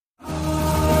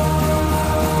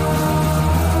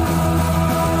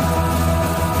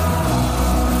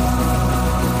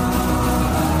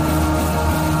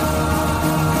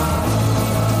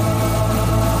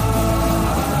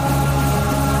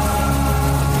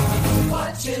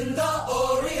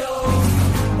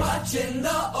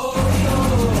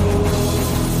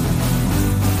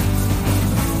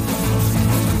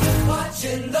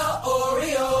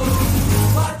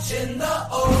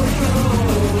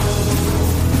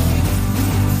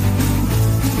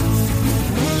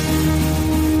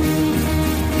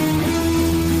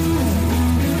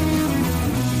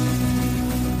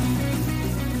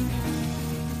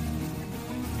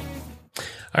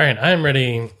All right, I'm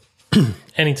ready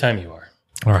anytime you are.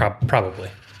 All right. Probably.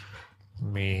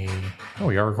 Oh,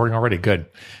 we are recording already. Good.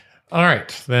 All right,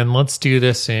 then let's do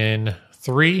this in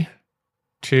 3,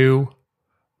 2,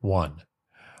 1.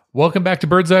 Welcome back to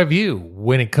Bird's Eye View.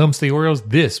 When it comes to the Orioles,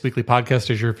 this weekly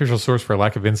podcast is your official source for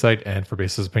lack of insight and for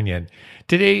baseless opinion.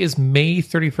 Today is May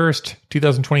 31st,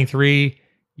 2023.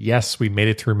 Yes, we made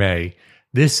it through May.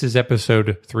 This is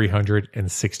episode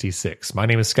 366. My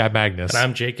name is Scott Magnus. And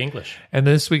I'm Jake English. And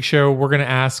this week's show, we're going to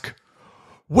ask,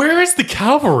 where is the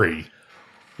cavalry?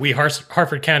 We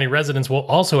Harford County residents will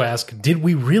also ask, did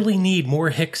we really need more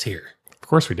Hicks here? Of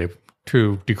course we did,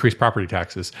 to decrease property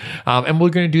taxes. And we're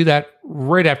going to do that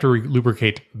right after we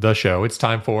lubricate the show. It's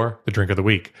time for the drink of the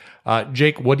week.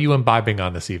 Jake, what are you imbibing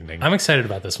on this evening? I'm excited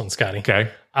about this one, Scotty. Okay.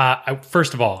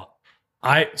 First of all,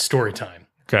 story time.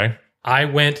 Okay. I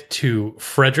went to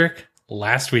Frederick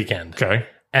last weekend. Okay.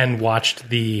 And watched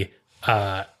the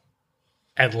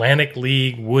Atlantic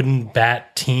League wooden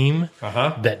bat team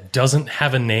that doesn't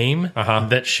have a name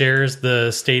that shares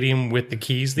the stadium with the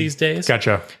Keys these days.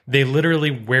 Gotcha. They literally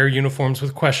wear uniforms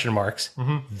with question marks.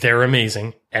 They're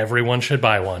amazing. Everyone should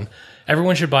buy one.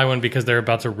 Everyone should buy one because they're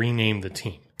about to rename the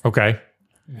team Okay.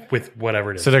 with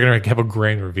whatever it is. So they're going to have a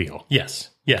grand reveal.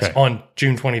 Yes, Okay. on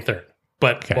June 23rd.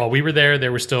 But while we were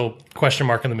there were still question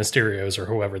mark on the Mysterios or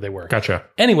whoever they were. Gotcha.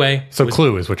 Anyway. So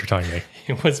Clue is what you're telling me.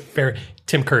 It was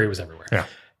Tim Curry was everywhere. Yeah.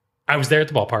 I was there at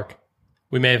the ballpark.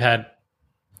 We may have had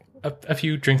a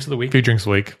few drinks of the week. A few drinks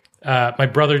a week. My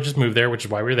brother just moved there, which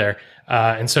is why we were there.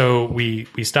 And so we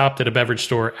stopped at a beverage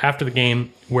store after the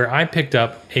game where I picked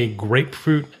up a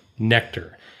grapefruit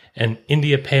nectar, an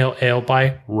India Pale Ale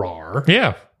by RAR.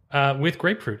 Yeah. With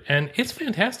grapefruit. And it's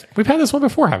fantastic. We've had this one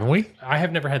before, haven't we? I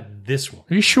have never had this one.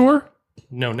 Are you sure?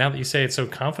 No, now that you say it so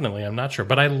confidently, I'm not sure.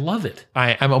 But I love it.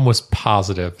 I'm almost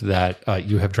positive that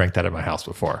you have drank that at my house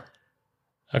before.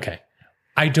 Okay.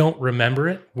 I don't remember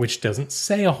it, which doesn't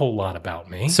say a whole lot about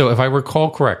me. So if I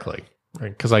recall correctly,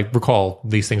 because I recall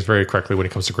these things very correctly when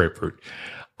it comes to grapefruit,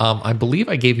 I believe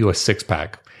I gave you a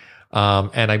 6-pack.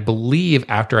 And I believe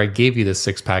after I gave you this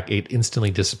 6-pack, it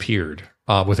instantly disappeared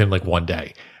within like one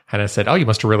day. And I said, oh, you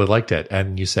must have really liked it.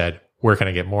 And you said, where can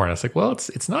I get more? And I was like, well,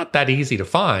 it's not that easy to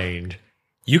find.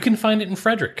 You can find it in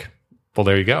Frederick. Well,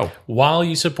 there you go. While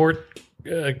you support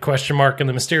question mark and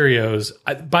the Mysterios.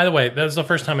 By the way, that was the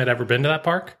first time I'd ever been to that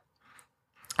park.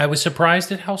 I was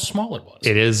surprised at how small it was.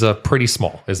 It is pretty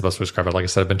small, is the best way to describe it. Like I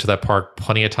said, I've been to that park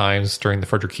plenty of times during the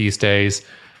Frederick Keys days,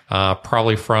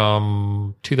 probably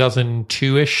from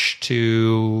 2002-ish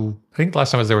to, I think the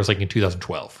last time I was there was like in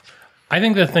 2012. I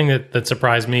think the thing that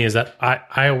surprised me is that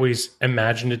I always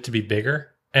imagined it to be bigger.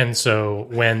 And so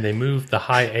when they moved the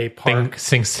high A park...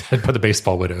 Things said by the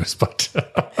baseball widows, but...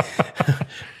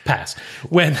 Pass.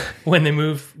 When they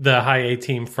moved the high A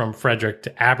team from Frederick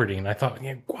to Aberdeen, I thought,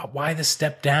 why the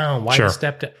step down? Why the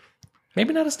step down?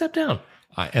 Maybe not a step down.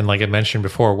 And like I mentioned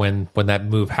before, when that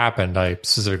move happened, I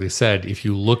specifically said, if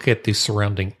you look at the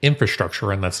surrounding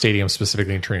infrastructure in that stadium,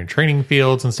 specifically in training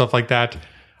fields and stuff like that,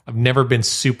 I've never been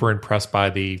super impressed by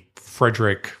the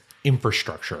Frederick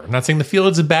infrastructure. I'm not saying the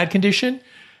field is in bad condition.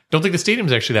 Don't think the stadium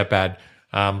is actually that bad.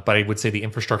 But I would say the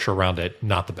infrastructure around it,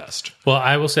 not the best. Well,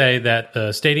 I will say that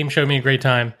the stadium showed me a great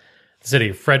time. The city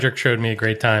of Frederick showed me a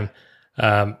great time.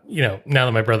 Now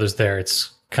that my brother's there, it's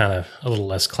kind of a little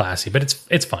less classy, but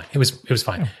it's fine. It was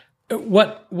fine.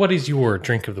 What is your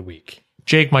drink of the week?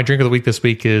 Jake, my drink of the week this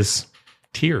week is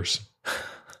tears.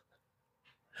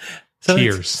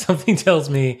 Tears. Something tells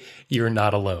me you're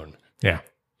not alone. Yeah.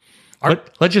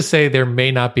 Let's just say there may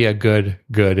not be a good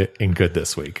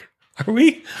this week. Are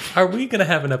we going to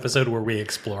have an episode where we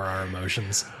explore our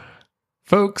emotions?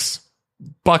 Folks,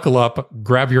 buckle up,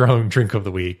 grab your own drink of the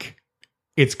week.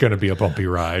 It's going to be a bumpy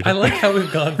ride. I like how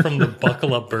we've gone from the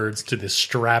buckle up birds to the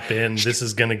strap in. This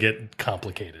is going to get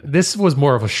complicated. This was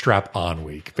more of a strap on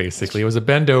week, basically. It was a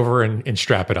bend over and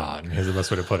strap it on, is the best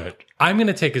way to put it. I'm going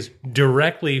to take us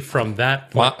directly from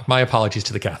that point. My apologies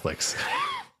to the Catholics.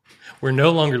 We're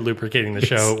no longer lubricating the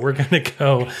show. We're going to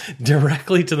go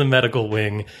directly to the medical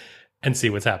wing and see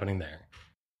what's happening there.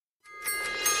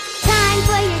 Time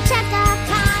for your checkup.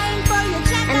 Time for your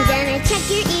checkup. I'm gonna check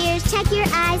your ears, check your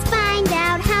eyes, find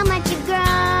out how much you've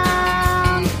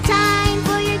grown. Time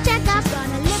for your checkup.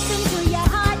 Gonna listen to your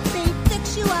heartbeat,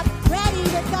 fix you up, ready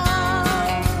to go.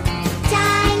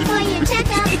 Time for your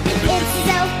checkup. It's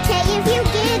okay if you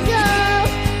giggle.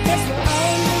 This will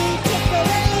only tickle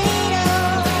a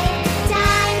little.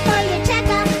 Time for your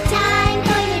checkup. Time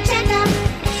for your checkup.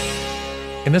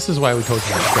 And this is why we told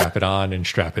you to strap it on and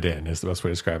strap it in, is the best way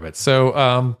to describe it.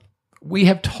 So we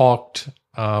have talked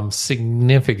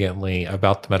significantly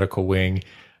about the medical wing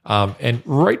And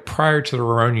right prior to the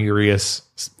Ramon Urias,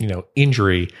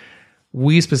 injury,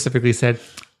 we specifically said,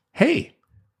 hey,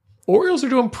 Orioles are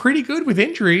doing pretty good with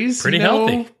injuries. Pretty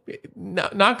healthy.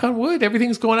 Knock on wood,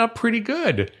 everything's going up pretty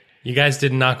good. You guys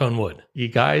didn't knock on wood. You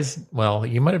guys, well,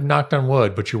 you might have knocked on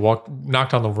wood, but you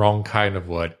knocked on the wrong kind of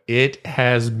wood. It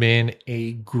has been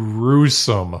a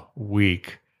gruesome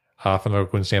week from the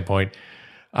Oakland standpoint.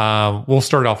 We'll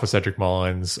start off with Cedric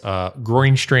Mullins,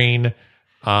 groin strain.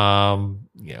 Everyone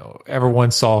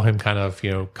saw him kind of,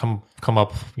 come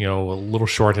up, a little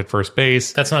short at first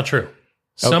base. That's not true.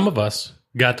 Some of us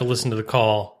got to listen to the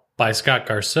call by Scott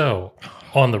Garceau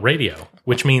on the radio,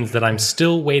 which means that I'm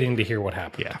still waiting to hear what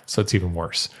happened. Yeah, so it's even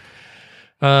worse.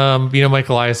 Mike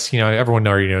Elias, everyone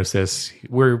already knows this.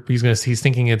 He's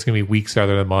thinking it's going to be weeks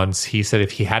rather than months. He said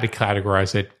if he had to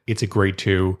categorize it, it's a grade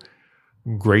 2.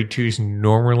 Grade 2s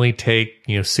normally take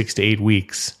 6 to 8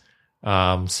 weeks.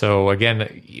 So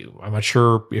again, I'm not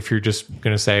sure if you're just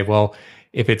going to say, well,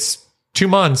 if it's 2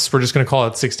 months, we're just going to call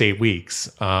it 6 to 8 weeks.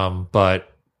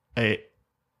 But it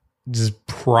is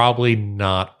probably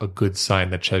not a good sign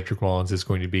that Cedric Mullins is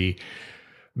going to be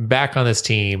back on this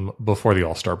team before the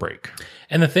All-Star break.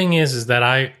 And the thing is that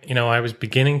I was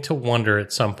beginning to wonder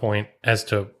at some point as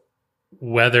to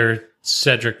whether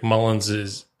Cedric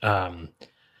Mullins's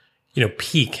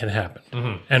peak had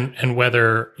happened, and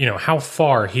whether how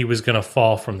far he was going to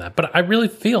fall from that. But I really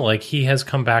feel like he has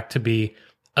come back to be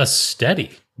a steady,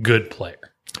 good player.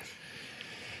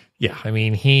 Yeah, I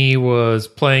mean, he was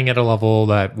playing at a level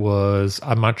that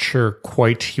I'm not sure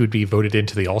quite he would be voted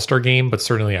into the All-Star game, but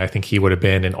certainly I think he would have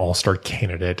been an All-Star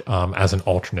candidate as an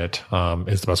alternate,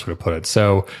 is the best way to put it.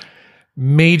 So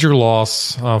major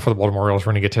loss for the Baltimore Orioles.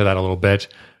 We're going to get to that a little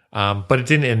bit, but it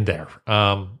didn't end there.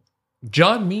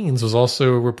 John Means was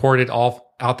also reported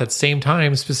out that same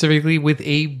time, specifically with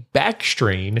a back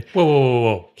strain.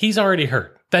 Whoa. He's already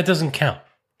hurt. That doesn't count.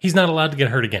 He's not allowed to get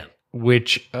hurt again.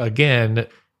 Which, again,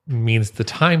 means the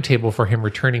timetable for him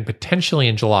returning potentially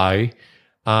in July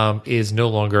is no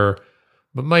longer.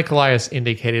 But Mike Elias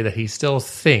indicated that he still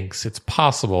thinks it's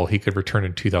possible he could return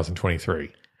in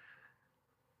 2023.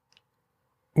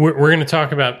 We're going to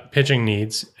talk about pitching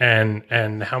needs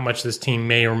and how much this team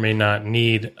may or may not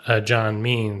need John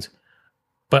Means.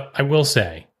 But I will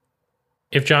say,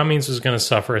 if John Means was going to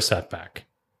suffer a setback,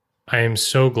 I am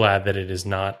so glad that it is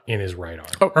not in his right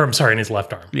arm. Or I'm sorry, in his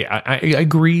left arm. Yeah, I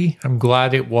agree. I'm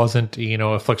glad it wasn't,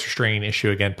 a flexor strain issue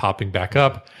again popping back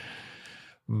up.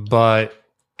 But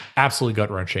absolutely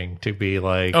gut-wrenching to be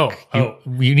like,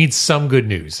 you need some good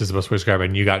news, is the best way to describe it,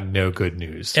 and you got no good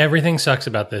news. Everything sucks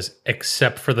about this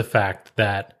except for the fact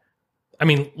that, I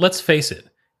mean, let's face it,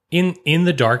 in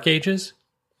the dark ages,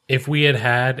 if we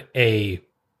had a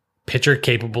pitcher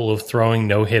capable of throwing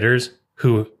no-hitters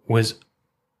who was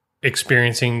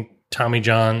experiencing Tommy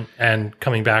John and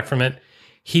coming back from it,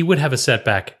 he would have a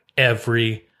setback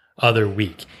every other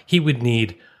week. He would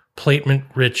need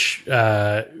platelet-rich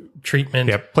treatment.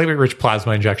 Yeah, platelet-rich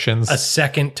plasma injections. A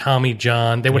second Tommy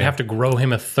John. They would have to grow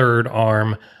him a third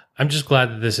arm. I'm just glad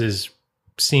that this is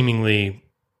seemingly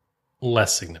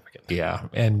less significant. Yeah,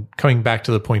 and coming back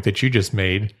to the point that you just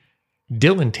made,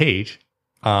 Dylan Tate,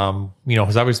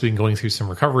 has obviously been going through some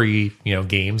recovery,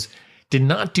 games, did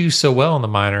not do so well in the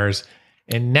minors,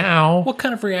 and now... What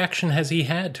kind of reaction has he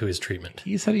had to his treatment?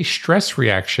 He's had a stress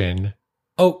reaction.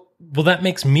 Oh, well, that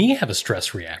makes me have a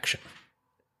stress reaction.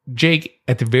 Jake,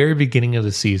 at the very beginning of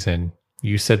the season,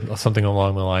 you said something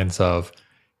along the lines of,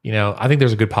 I think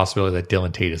there's a good possibility that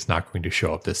Dylan Tate is not going to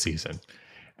show up this season.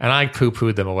 And I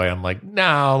poo-pooed them away. I'm like,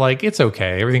 no, it's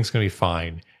okay. Everything's going to be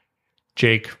fine.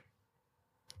 Jake,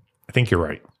 I think you're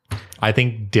right. I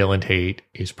think Dylan Tate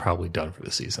is probably done for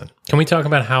the season. Can we talk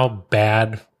about how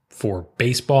bad for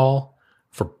baseball,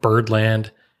 for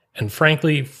Birdland, and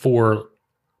frankly, for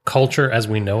culture as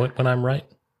we know it when I'm right?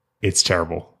 It's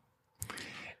terrible.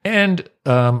 And,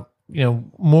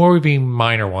 more would be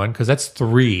minor one, because that's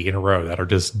 3 in a row that are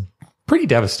just pretty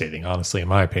devastating, honestly, in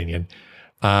my opinion.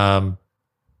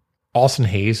 Austin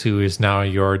Hayes, who is now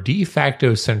your de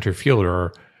facto center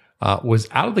fielder, was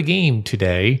out of the game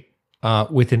today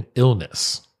with an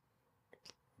illness,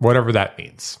 whatever that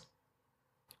means.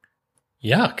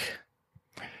 Yuck.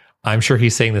 I'm sure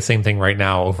he's saying the same thing right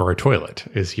now over a toilet,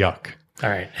 is yuck. All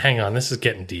right, hang on. This is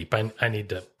getting deep. I need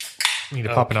to... You need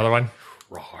to pop another one?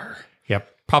 Roar. Yep.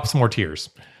 Pop some more tears.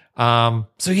 So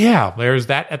yeah, there's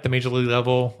that at the major league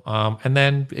level. And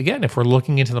then again, if we're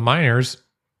looking into the minors,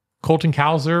 Colton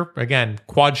Cowser, again,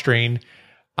 quad strain.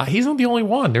 He's not the only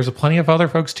one. There's plenty of other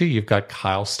folks too. You've got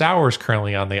Kyle Stowers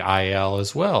currently on the IL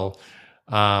as well.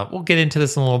 We'll get into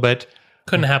this in a little bit.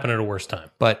 Couldn't happen at a worse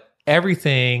time. But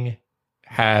everything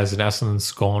has, in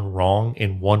essence, gone wrong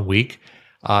in 1 week.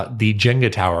 The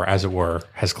Jenga tower, as it were,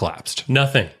 has collapsed.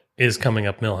 Nothing is coming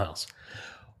up Millhouse.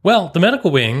 Well, the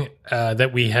medical wing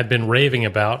that we had been raving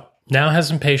about now has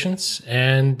some patients,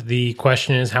 and the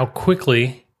question is how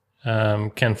quickly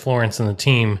can Florence and the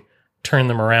team turn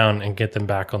them around and get them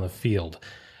back on the field.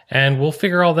 And we'll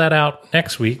figure all that out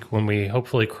next week when we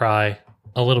hopefully cry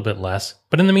a little bit less.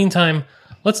 But in the meantime,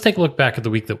 let's take a look back at the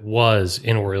week that was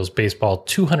in Orioles baseball,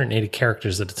 280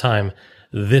 characters at a time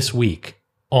this week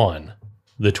on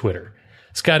the Twitter.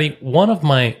 Scotty, one of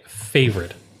my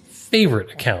favorite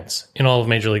accounts in all of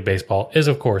Major League Baseball is,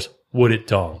 of course, Would It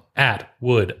Dong, at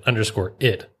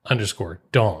would_it_dong.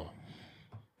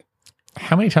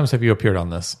 How many times have you appeared on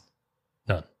this?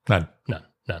 None.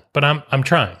 But I'm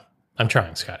trying. I'm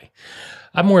trying, Scotty.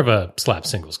 I'm more of a slap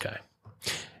singles guy.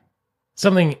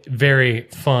 Something very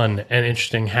fun and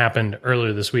interesting happened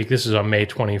earlier this week. This is on May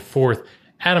 24th.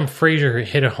 Adam Frazier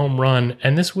hit a home run,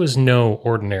 and this was no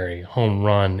ordinary home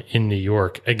run in New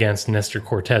York against Nestor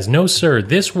Cortez. No, sir,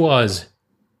 this was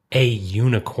a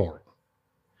unicorn.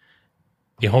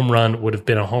 The home run would have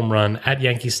been a home run at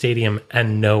Yankee Stadium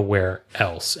and nowhere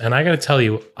else. And I got to tell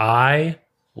you, I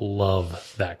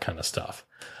love that kind of stuff.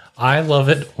 I love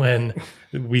it when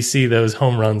we see those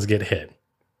home runs get hit.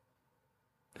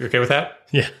 You okay with that?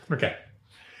 Yeah. Okay.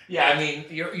 Yeah, I mean,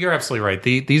 you're absolutely right.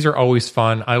 These are always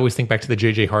fun. I always think back to the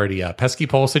J.J. Hardy pesky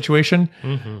pole situation.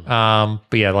 Mm-hmm.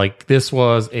 But yeah, like this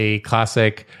was a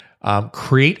classic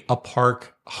create a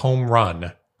park home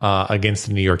run against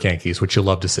the New York Yankees, which you'll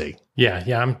love to see.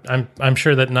 Yeah. I'm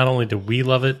sure that not only do we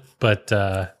love it, but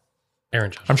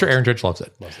Aaron Judge. I'm sure Aaron Judge loves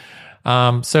it.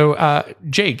 So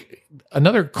Jake,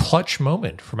 another clutch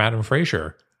moment from Adam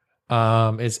Frazier.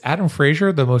 Is Adam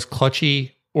Frazier the most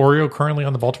clutchy Oriole currently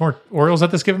on the Baltimore Orioles at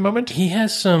this given moment? He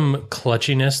has some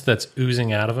clutchiness that's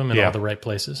oozing out of him in all the right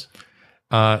places.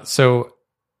 So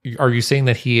are you saying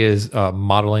that he is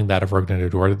modeling that of Rognan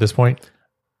Edouard at this point?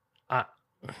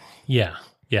 Yeah.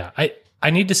 I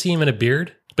need to see him in a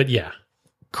beard, but yeah.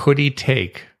 Could he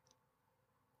take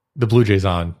the Blue Jays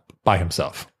on by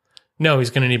himself? No, he's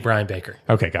going to need Brian Baker.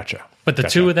 Okay, gotcha. But the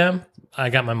two of them, I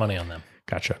got my money on them.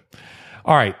 Gotcha.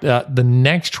 All right. The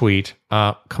next tweet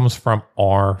comes from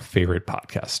our favorite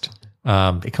podcast.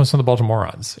 It comes from the Baltimore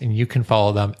Morons, and you can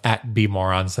follow them at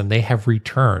BMorons, and they have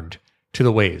returned to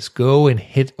the ways. Go and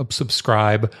hit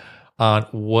subscribe on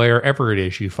wherever it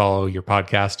is you follow your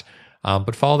podcast,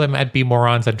 but follow them at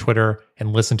BMorons on Twitter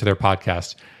and listen to their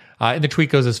podcast. And the tweet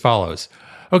goes as follows.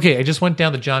 Okay, I just went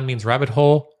down the John Means rabbit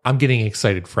hole. I'm getting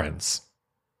excited, friends.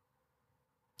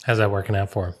 How's that working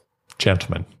out for him?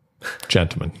 Gentlemen.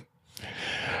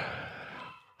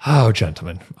 Oh,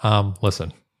 gentlemen.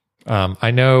 Listen,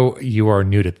 I know you are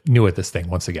new at this thing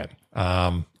once again.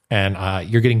 And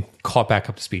you're getting caught back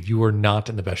up to speed. You are not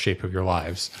in the best shape of your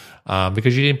lives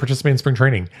because you didn't participate in spring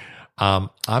training.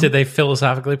 Did they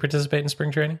philosophically participate in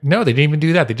spring training? No, they didn't even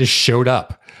do that. They just showed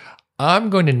up. I'm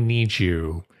going to need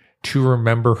you to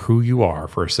remember who you are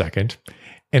for a second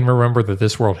and remember that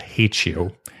this world hates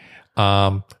you.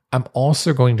 I'm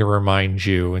also going to remind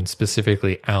you, and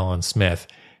specifically Alan Smith,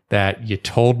 that you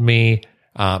told me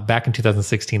back in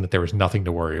 2016 that there was nothing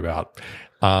to worry about.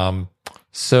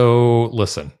 So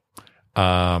listen,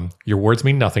 your words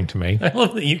mean nothing to me. I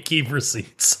love that you keep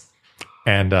receipts.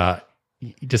 And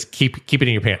you just keep it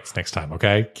in your pants next time,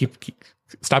 okay?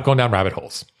 Stop going down rabbit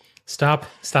holes. Stop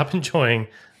enjoying.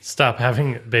 Stop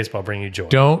having baseball bring you joy.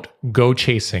 Don't go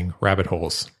chasing rabbit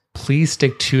holes. Please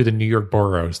stick to the New York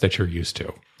boroughs that you're used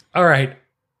to. All right.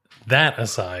 That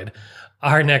aside,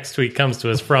 our next tweet comes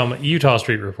to us from Utah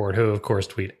Street Report, who, of course,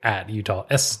 tweet at Utah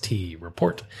ST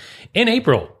Report. In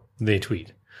April, they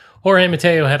tweet, Jorge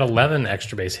Mateo had 11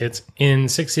 extra base hits in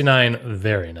 69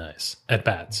 very nice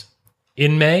at-bats.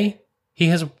 In May, he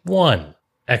has 1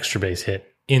 extra base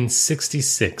hit in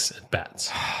 66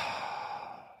 at-bats.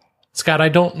 Scott, I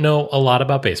don't know a lot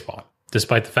about baseball,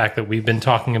 despite the fact that we've been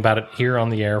talking about it here on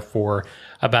the air for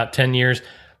about 10 years.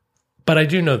 But I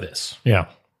do know this. Yeah.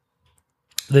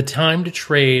 The time to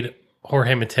trade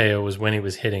Jorge Mateo was when he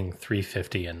was hitting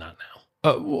 350 and not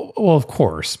now. Well, of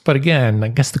course. But again, I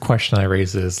guess the question I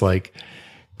raise is like,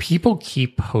 people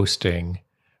keep posting,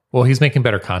 well, he's making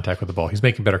better contact with the ball. He's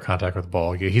making better contact with the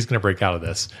ball. He's going to break out of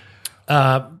this.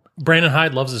 Brandon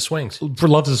Hyde loves his swings.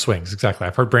 Loves his swings, exactly.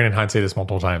 I've heard Brandon Hyde say this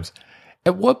multiple times.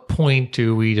 At what point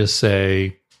do we just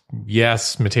say,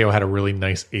 yes, Mateo had a really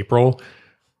nice April,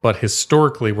 but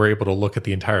historically we're able to look at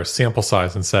the entire sample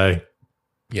size and say,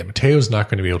 yeah, Mateo's not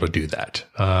going to be able to do that.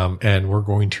 And we're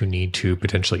going to need to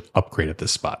potentially upgrade at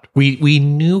this spot. We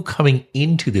knew coming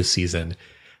into this season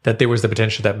that there was the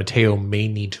potential that Mateo may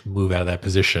need to move out of that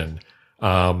position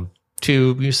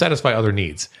to satisfy other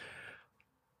needs.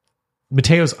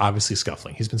 Mateo's obviously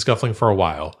scuffling. He's been scuffling for a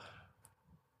while.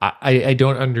 I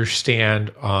don't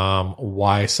understand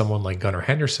why someone like Gunnar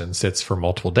Henderson sits for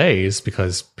multiple days,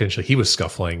 because potentially he was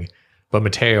scuffling, but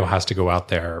Mateo has to go out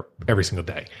there every single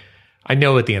day. I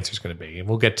know what the answer is going to be, and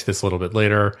we'll get to this a little bit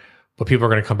later, but people are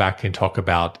going to come back and talk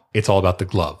about it's all about the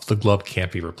glove. The glove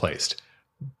can't be replaced.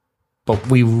 But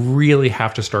we really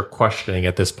have to start questioning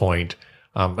at this point,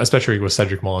 especially with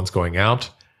Cedric Mullins going out,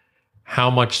 how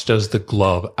much does the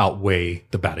glove outweigh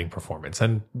the batting performance?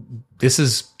 And this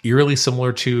is eerily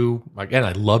similar to, again,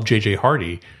 I love J.J.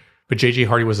 Hardy, but J.J.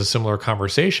 Hardy was a similar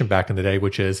conversation back in the day,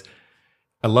 which is,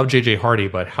 I love J.J. Hardy,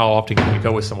 but how often can you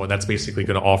go with someone that's basically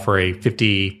going to offer a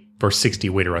 50 or 60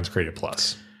 weighted runs created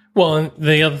plus? Well, and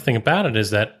the other thing about it is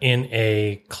that in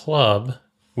a club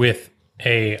with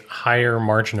a higher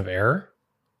margin of error,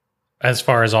 as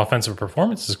far as offensive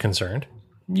performance is concerned,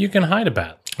 you can hide a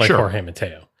bat like Sure. Jorge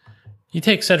Mateo. You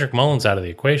take Cedric Mullins out of the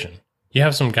equation, you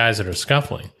have some guys that are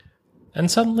scuffling, and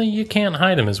suddenly you can't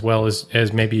hide them as well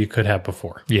as maybe you could have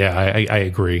before. Yeah, I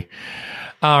agree.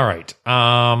 All right.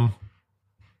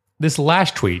 This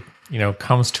last tweet,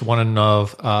 comes to one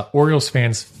of Orioles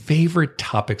fans' favorite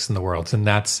topics in the world, and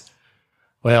that's,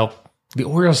 well, the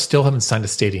Orioles still haven't signed a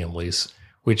stadium lease,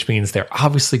 which means they're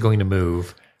obviously going to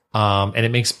move, and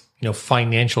it makes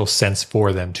financial sense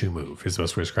for them to move, is the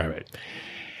best way to describe it.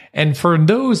 And for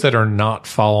those that are not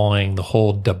following the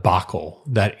whole debacle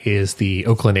that is the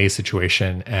Oakland A's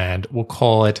situation, and we'll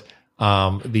call it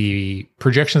the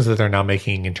projections that they're now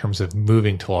making in terms of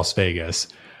moving to Las Vegas,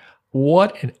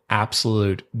 what an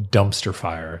absolute dumpster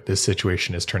fire this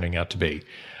situation is turning out to be.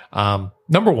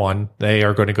 Number one, they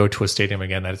are going to go to a stadium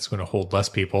again that is going to hold less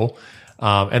people.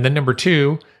 And then number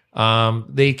two,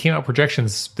 they came out with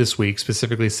projections this week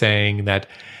specifically saying that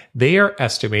they are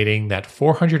estimating that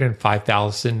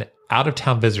 405,000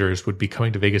 out-of-town visitors would be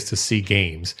coming to Vegas to see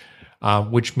games,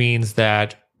 which means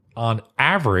that on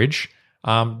average,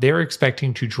 they're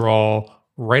expecting to draw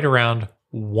right around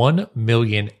 1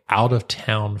 million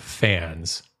out-of-town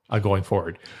fans going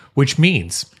forward, which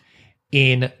means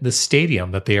in the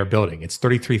stadium that they are building, it's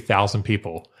 33,000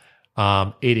 people.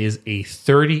 It is a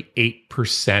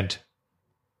 38%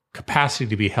 capacity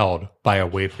to be held by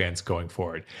away fans going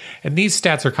forward. And these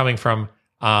stats are coming from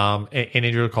an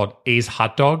individual called A's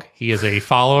Hot Dog. He is a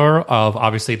follower of,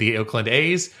 obviously, the Oakland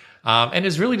A's, and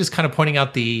is really just kind of pointing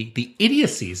out the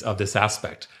idiocies of this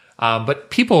aspect. But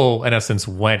people, in essence,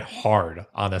 went hard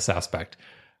on this aspect.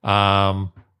 And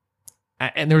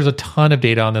there was a ton of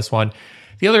data on this one.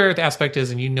 The other aspect is,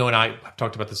 and and I have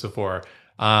talked about this before,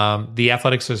 the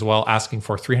Athletics as well asking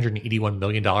for $381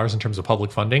 million in terms of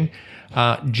public funding.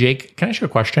 Jake, can I ask you a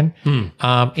question?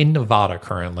 In Nevada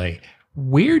currently,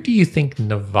 where do you think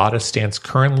Nevada stands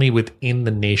currently within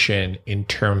the nation in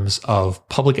terms of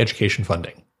public education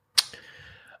funding?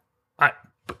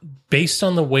 Based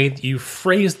on the way that you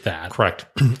phrased that, Correct.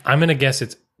 I'm going to guess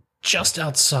it's just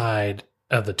outside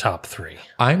of the top three.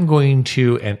 I'm going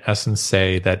to, in essence,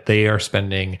 say that they are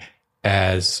spending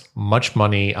as much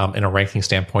money in a ranking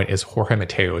standpoint as Jorge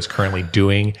Mateo is currently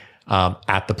doing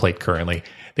at the plate currently.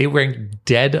 They rank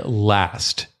dead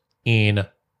last in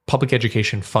public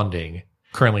education funding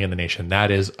currently in the nation.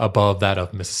 That is above that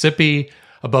of Mississippi,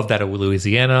 above that of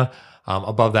Louisiana,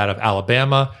 above that of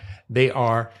Alabama. They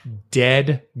are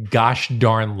dead gosh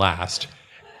darn last.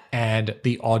 And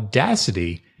the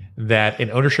audacity that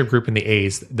an ownership group in the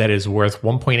A's that is worth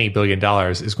 $1.8 billion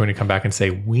is going to come back and say,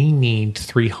 we need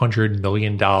 $300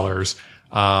 million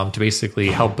to basically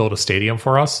help build a stadium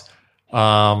for us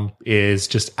is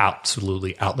just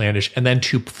absolutely outlandish. And then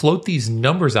to float these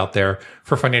numbers out there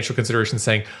for financial consideration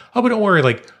saying, oh, but don't worry,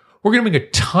 we're going to bring a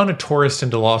ton of tourists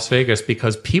into Las Vegas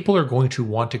because people are going to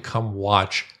want to come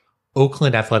watch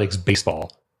Oakland Athletics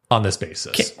baseball on this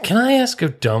basis. Can I ask a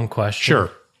dumb question?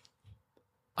 Sure.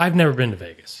 I've never been to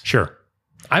Vegas. Sure.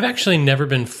 I've actually never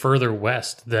been further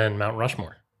west than Mount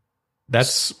Rushmore.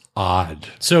 That's odd.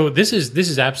 So this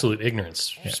is absolute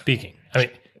ignorance speaking. I mean,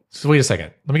 So wait a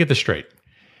second. Let me get this straight.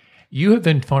 You have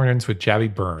been friends with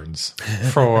Javi Burns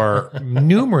for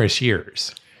numerous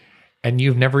years, and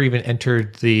you've never even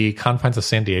entered the confines of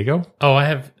San Diego? oh, I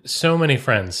have so many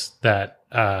friends that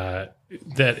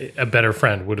that a better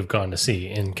friend would have gone to see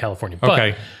in California. But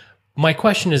Okay. my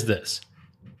question is this.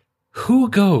 Who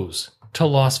goes to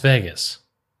Las Vegas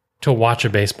to watch a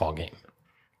baseball game?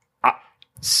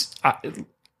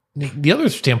 The other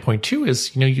standpoint, too,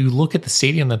 is, you look at the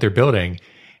stadium that they're building,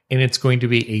 and it's going to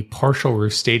be a partial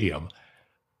roof stadium.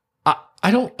 I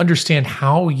don't understand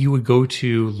how you would go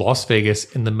to Las Vegas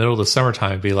in the middle of the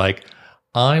summertime and be like,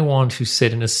 I want to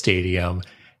sit in a stadium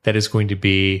that is going to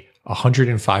be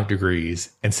 105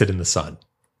 degrees and sit in the sun.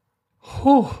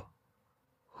 Whew.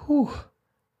 Whew.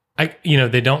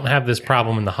 They don't have this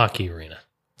problem in the hockey arena.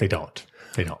 They don't.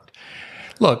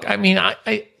 Look, I mean,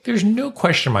 there's no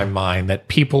question in my mind that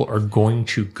people are going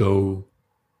to go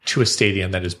to a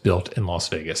stadium that is built in Las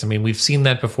Vegas. I mean, we've seen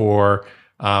that before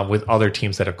with other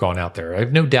teams that have gone out there. I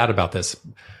have no doubt about this.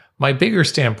 My bigger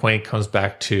standpoint comes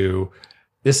back to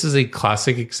this is a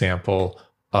classic example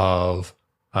of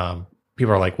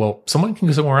people are like, well, someone can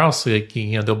go somewhere else. Like,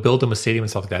 they'll build them a stadium and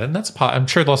stuff like that. And I'm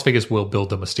sure Las Vegas will build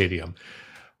them a stadium.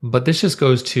 But this just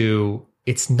goes to,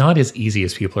 it's not as easy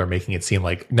as people are making it seem.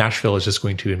 Like Nashville is just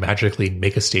going to magically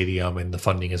make a stadium and the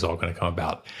funding is all going to come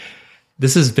about.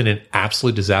 This has been an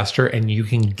absolute disaster. And you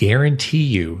can guarantee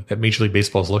you that Major League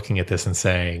Baseball is looking at this and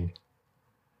saying,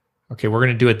 okay, we're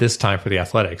going to do it this time for the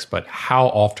Athletics, but how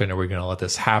often are we going to let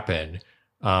this happen?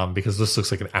 Because this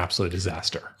looks like an absolute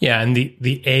disaster. Yeah, and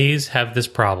the A's have this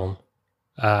problem.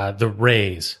 The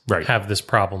Rays have this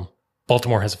problem.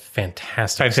 Baltimore has a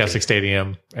fantastic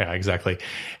stadium. Yeah, exactly.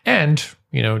 And,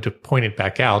 to point it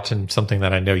back out, and something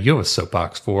that I know you have a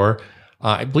soapbox for,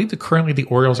 I believe that currently the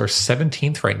Orioles are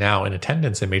 17th right now in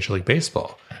attendance in Major League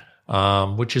Baseball,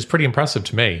 which is pretty impressive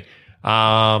to me.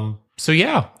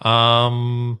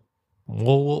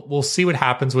 We'll see what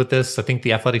happens with this. I think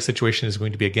the athletic situation is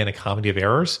going to be, again, a comedy of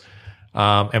errors,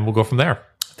 and we'll go from there.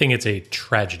 I think it's a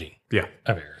tragedy of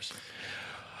errors.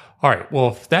 All right.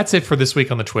 Well, that's it for this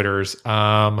week on the Twitters.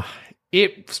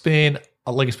 It's been,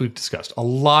 like as we've discussed, a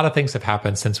lot of things have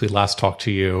happened since we last talked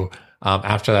to you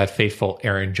after that fateful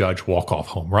Aaron Judge walk-off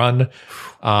home run.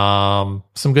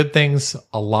 Some good things,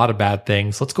 a lot of bad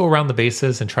things. Let's go around the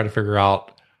bases and try to figure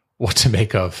out what to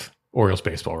make of Orioles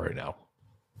baseball right now.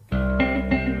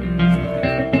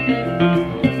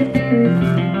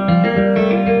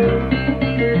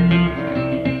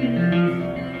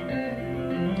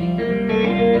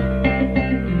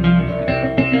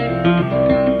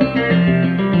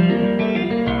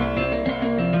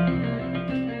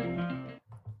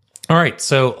 All right,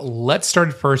 so let's start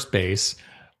at first base.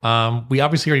 We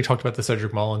obviously already talked about the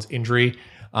Cedric Mullins injury,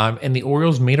 and the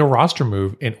Orioles made a roster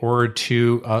move in order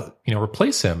to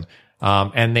replace him.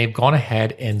 And they've gone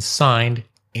ahead and signed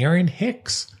Aaron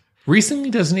Hicks,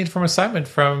 recently designated from assignment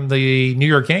from the New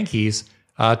York Yankees,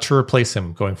 to replace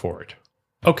him going forward.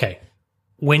 Okay.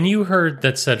 When you heard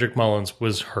that Cedric Mullins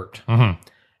was hurt and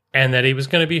that he was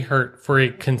going to be hurt for a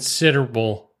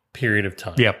considerable period of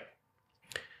time. Yep.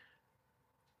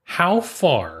 How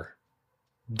far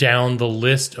down the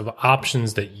list of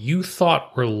options that you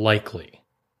thought were likely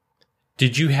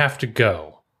did you have to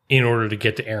go in order to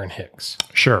get to Aaron Hicks?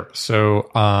 Sure. So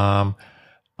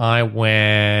I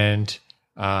went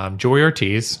Joey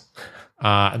Ortiz,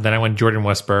 and then I went Jordan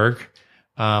Westberg.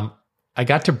 I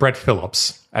got to Brett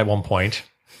Phillips at one point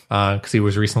because he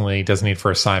was recently designated for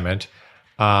assignment.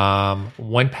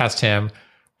 Went past him,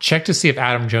 checked to see if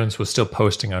Adam Jones was still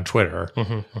posting on Twitter.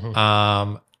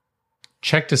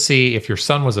 Checked to see if your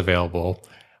son was available,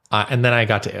 and then I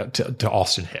got to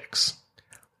Austin Hicks.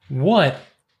 What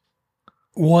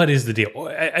is the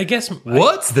deal? I guess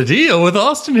what's the deal with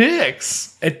Austin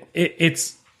Hicks?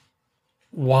 It's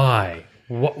why?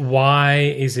 Why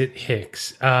is it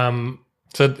Hicks? Well,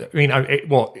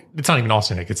 it's not even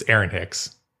Austin Hicks; it's Aaron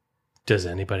Hicks. Does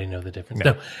anybody know the difference?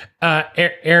 No.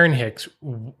 Aaron Hicks.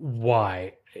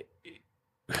 Why?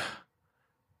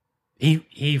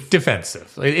 He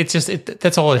defensive. It's just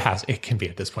that's all it has. It can be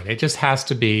at this point. It just has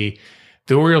to be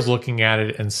the Orioles looking at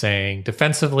it and saying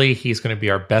defensively he's going to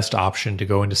be our best option to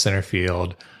go into center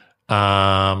field,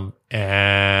 and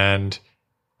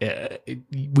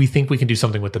we think we can do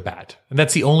something with the bat, and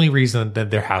that's the only reason that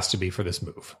there has to be for this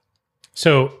move.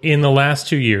 So in the last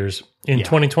 2 years, in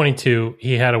 2022,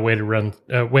 he had a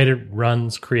weighted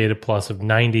runs created plus of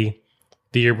 90.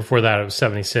 The year before that, it was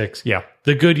 76. Yeah.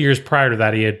 The good years prior to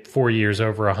that, he had 4 years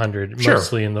over 100,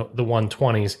 mostly in the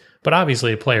 120s, but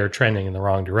obviously a player trending in the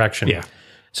wrong direction. Yeah.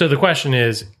 So the question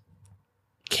is,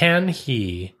 can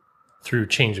he, through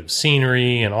change of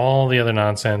scenery and all the other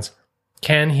nonsense,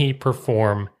 can he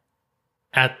perform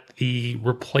at the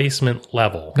replacement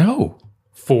level? No.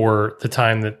 For the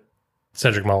time that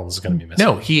Cedric Mullins is going to be missing?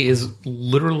 No, he is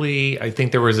literally, I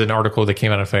think there was an article that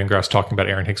came out of Fangraphs talking about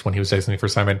Aaron Hicks when he was designated for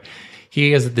assignment.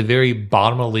 He is at the very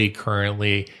bottom of the league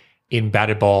currently in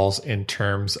batted balls in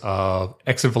terms of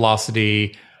exit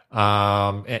velocity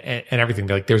and everything.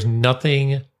 Like, there's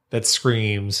nothing that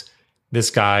screams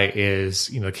this guy is,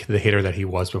 the hitter that he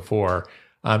was before.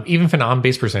 Even from an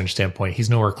on-base percentage standpoint, he's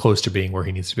nowhere close to being where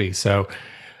he needs to be. So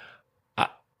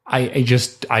I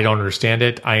don't understand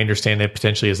it. I understand it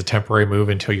potentially as a temporary move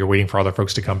until you're waiting for other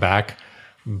folks to come back.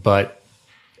 But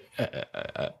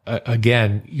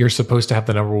again, you're supposed to have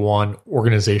the number one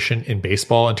organization in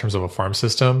baseball in terms of a farm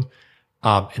system.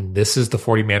 And this is the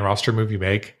 40-man roster move you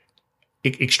make.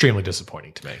 Extremely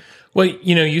disappointing to me. Well,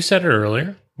 you said it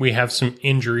earlier. We have some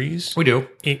injuries. We do.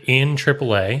 In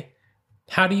AAA.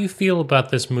 How do you feel about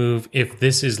this move if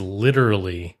this is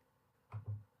literally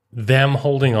them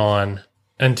holding on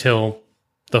until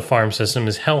the farm system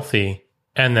is healthy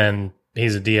and then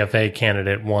he's a DFA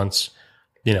candidate once,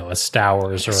 a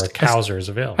Stowers or a Cowser is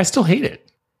available? I still hate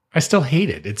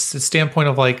it. It's the standpoint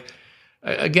of like,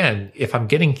 again, if I'm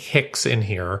getting Hicks in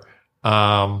here,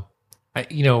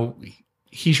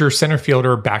 he's your center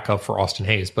fielder backup for Austin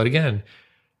Hayes. But again,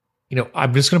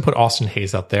 I'm just going to put Austin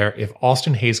Hayes out there. If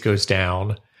Austin Hayes goes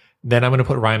down, then I'm going to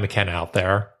put Ryan McKenna out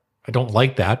there. I don't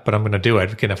like that, but I'm going to do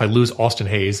it. Again, if I lose Austin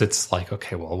Hayes, it's like,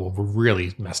 okay, well, we're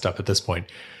really messed up at this point.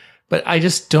 But I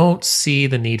just don't see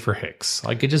the need for Hicks.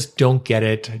 Like, I just don't get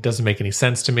it. It doesn't make any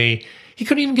sense to me. He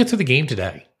couldn't even get through the game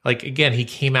today. Like, again, he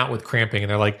came out with cramping, and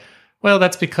they're like, well,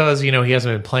 that's because, he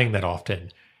hasn't been playing that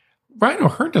often. Ryan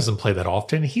O'Hearn doesn't play that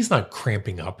often. He's not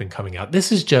cramping up and coming out.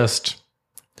 This is just...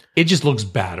 It just looks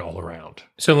bad all around.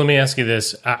 So let me ask you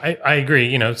this. I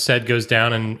agree. Sed goes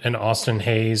down and Austin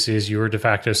Hayes is your de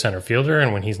facto center fielder.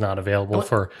 And when he's not available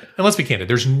And let's be candid,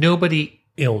 there's nobody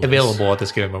illness available at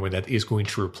this given moment that is going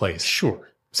to replace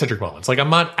Cedric Mullins. Like, I'm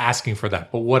not asking for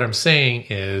that. But what I'm saying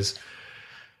is,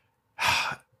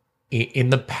 in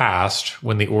the past,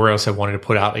 when the Orioles have wanted to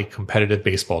put out a competitive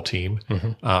baseball team,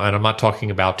 and I'm not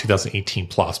talking about 2018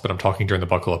 plus, but I'm talking during the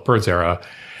Buckle Up Birds era,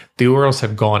 the Orioles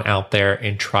have gone out there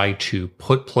and tried to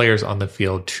put players on the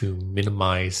field to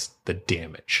minimize the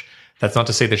damage. That's not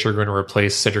to say that you're going to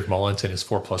replace Cedric Mullins in his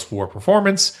 4+ WAR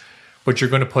performance, but you're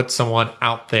going to put someone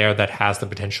out there that has the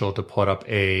potential to put up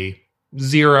a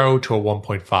 0 to a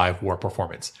 1.5 WAR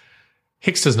performance.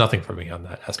 Hicks does nothing for me on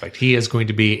that aspect. He is going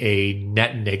to be a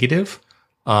net negative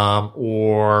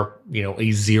or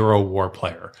a 0 WAR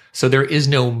player. So there is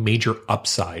no major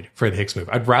upside for the Hicks move.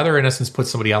 I'd rather, in essence, put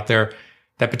somebody out there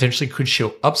that potentially could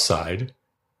show upside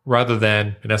rather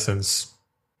than, in essence,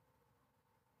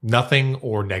 nothing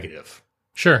or negative.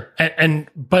 Sure. And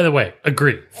by the way,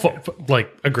 agree.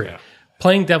 Agree. Yeah.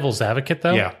 Playing devil's advocate,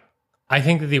 though, I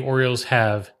think that the Orioles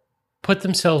have put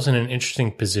themselves in an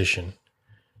interesting position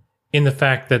in the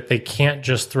fact that they can't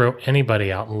just throw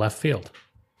anybody out in left field.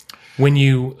 When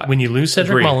you lose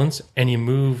Cedric Mullins and you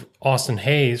move Austin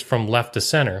Hayes from left to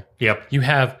center, you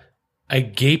have a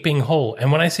gaping hole.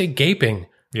 And when I say gaping,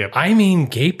 I mean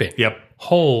gaping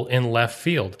hole in left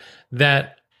field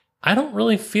that I don't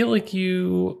really feel like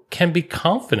you can be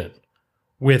confident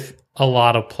with a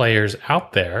lot of players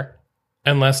out there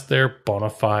unless they're bona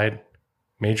fide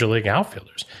major league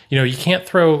outfielders. You can't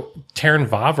throw Taron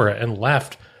Vavra in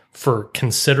left for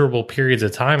considerable periods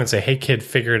of time and say, hey, kid,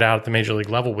 figure it out at the major league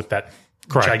level with that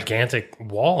gigantic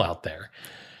wall out there.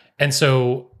 And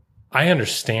so I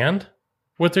understand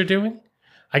what they're doing.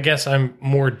 I guess I'm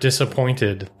more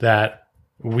disappointed that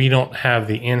we don't have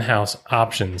the in-house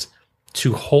options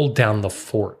to hold down the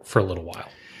fort for a little while.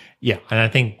 Yeah, and I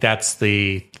think that's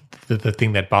the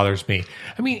thing that bothers me.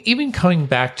 I mean, even coming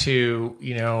back to,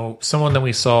 someone that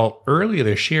we saw earlier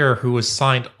this year who was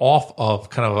signed off of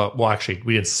actually,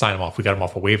 we didn't sign him off. We got him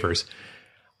off of waivers.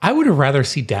 I would have rather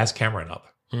see Daz Cameron up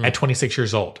at 26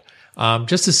 years old,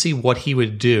 just to see what he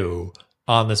would do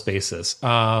on this basis.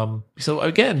 So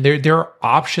again, there are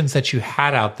options that you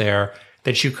had out there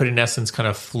that you could, in essence, kind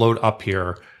of float up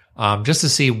here, just to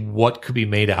see what could be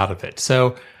made out of it.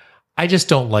 So I just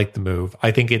don't like the move.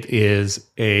 I think it's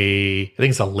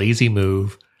a lazy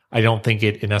move. I don't think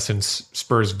it, in essence,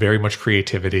 spurs very much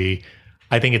creativity.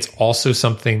 I think it's also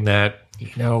something that,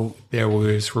 there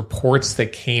was reports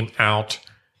that came out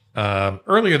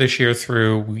earlier this year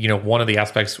through, one of the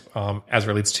aspects as it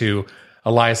relates to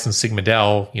Elias and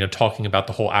Sigmadell, talking about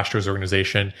the whole Astros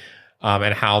organization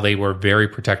and how they were very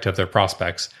protective of their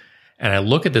prospects. And I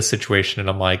look at this situation and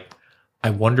I'm like, I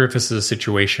wonder if this is a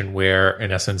situation where,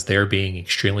 in essence, they're being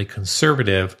extremely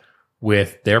conservative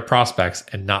with their prospects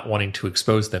and not wanting to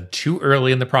expose them too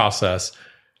early in the process.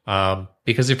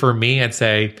 Because if for me, I'd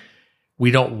say we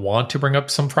don't want to bring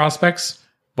up some prospects,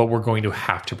 but we're going to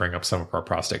have to bring up some of our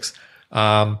prospects.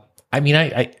 I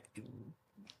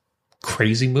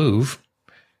crazy move,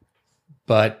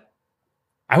 but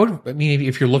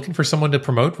if you're looking for someone to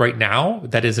promote right now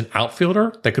that is an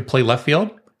outfielder that could play left field,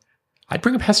 I'd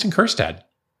bring up Heston Kjerstad.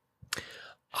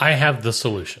 I have the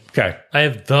solution. Okay. I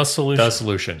have the solution. The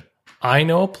solution. I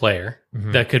know a player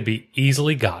that could be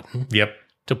easily gotten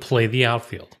to play the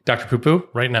outfield. Dr. Poo-Poo?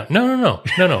 Right now. No.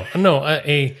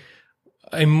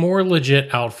 a more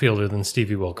legit outfielder than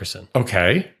Stevie Wilkerson.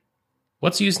 Okay.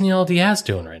 What's Yusniel Diaz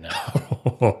doing right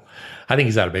now? I think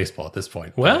he's out of baseball at this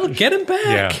point. Well, get him back.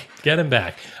 Yeah. Get him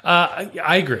back.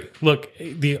 I agree. Look,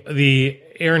 the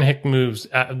Aaron Hicks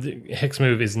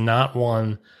move is not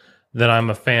one that I'm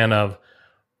a fan of,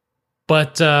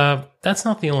 but that's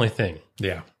not the only thing.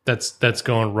 Yeah. That's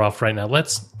going rough right now.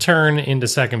 Let's turn into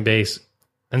second base.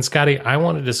 And Scotty, I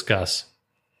want to discuss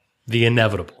the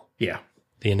inevitable. Yeah.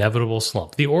 The inevitable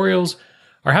slump. The Orioles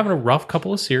are having a rough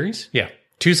couple of series. Yeah.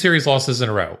 2 series losses in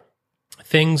a row.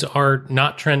 Things are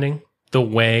not trending the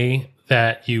way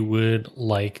that you would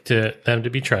like them to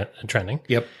be trending.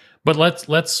 Yep. But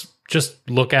let's just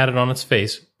look at it on its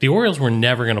face. The Orioles were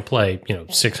never going to play,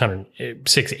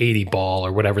 680 ball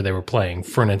or whatever they were playing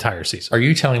for an entire season. Are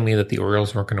you telling me that the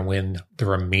Orioles weren't going to win the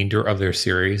remainder of their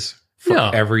series for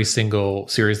every single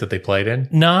series that they played in?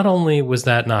 Not only was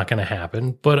that not going to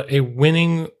happen, but a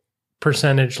winning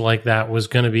percentage like that was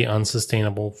going to be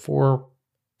unsustainable for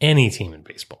any team in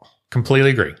baseball. Completely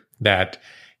agree that,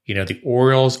 the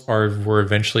Orioles were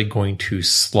eventually going to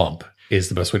slump is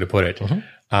the best way to put it. Mm-hmm.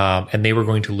 And they were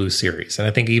going to lose series. And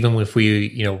I think even if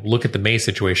we, look at the May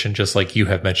situation, just like you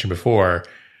have mentioned before,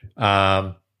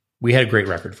 we had a great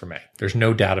record for May. There's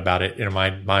no doubt about it in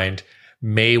my mind.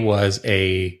 May was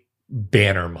a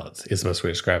banner month is the best way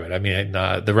to describe it. I mean,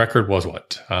 the record was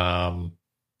what?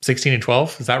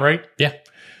 16-12? Is that right? Yeah.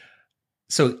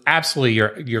 So absolutely,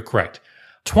 you're correct.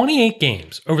 28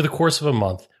 games over the course of a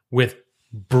month with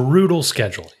brutal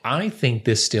scheduling. I think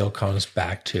this still comes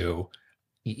back to,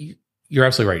 you're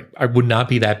absolutely right. I would not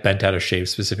be that bent out of shape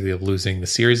specifically of losing the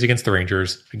series against the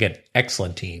Rangers. Again,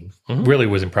 excellent team. Mm-hmm. Really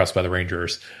was impressed by the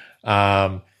Rangers.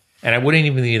 And I wouldn't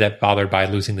even be that bothered by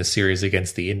losing the series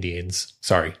against the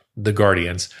the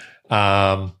Guardians.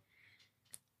 I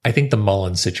think the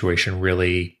Mullins situation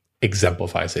really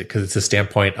exemplifies it because it's a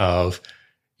standpoint of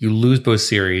you lose both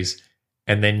series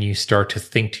and then you start to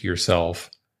think to yourself,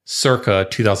 circa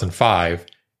 2005,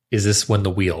 is this when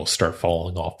the wheels start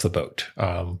falling off the boat,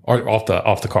 or off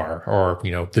the car, or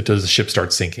does the ship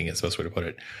start sinking? Is the best way to put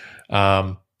it.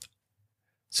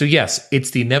 So yes,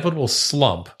 it's the inevitable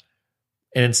slump,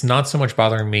 and it's not so much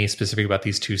bothering me specifically about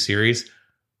these 2 series.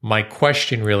 My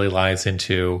question really lies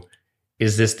into: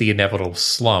 is this the inevitable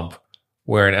slump,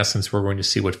 where in essence we're going to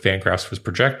see what Fangraphs was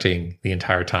projecting the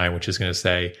entire time, which is going to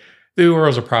say the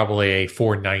Orioles are probably a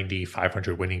 490,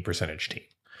 500 winning percentage team.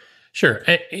 Sure.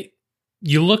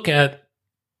 You look at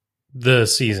the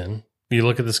season, you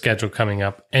look at the schedule coming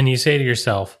up, and you say to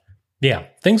yourself, yeah,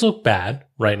 things look bad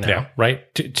right now, right?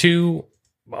 Two,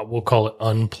 we'll call it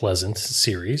unpleasant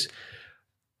series.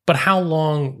 But how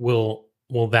long will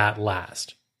that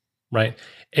last, right?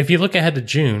 If you look ahead to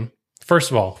June, first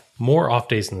of all, more off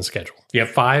days in the schedule. You have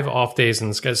 5 off days in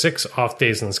the schedule, 6 off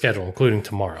days in the schedule, including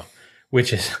tomorrow,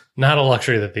 which is not a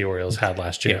luxury that the Orioles had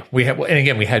last year. Yeah,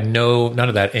 we had none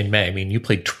of that in May. I mean, you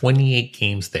played 28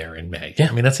 games there in May. Yeah.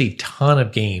 I mean, that's a ton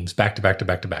of games back to back to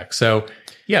back to back. So,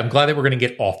 yeah, I'm glad that we're going to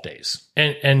get off days.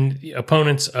 And the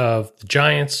opponents of the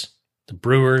Giants, the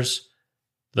Brewers,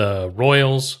 the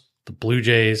Royals, the Blue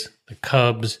Jays, the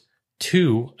Cubs,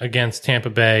 2 against Tampa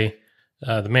Bay,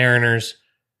 the Mariners,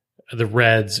 the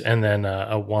Reds, and then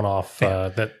a one-off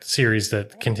that series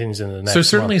that continues into the next. So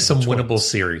certainly month, some winnable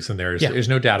series, and there's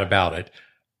no doubt about it.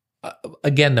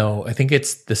 Again, though, I think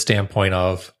it's the standpoint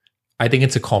of, I think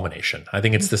it's a culmination. I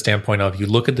think it's the standpoint of you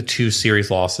look at the 2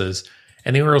 series losses,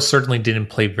 and the Orioles certainly didn't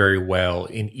play very well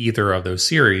in either of those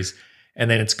series, and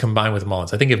then it's combined with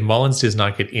Mullins. I think if Mullins does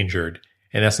not get injured,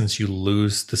 in essence, you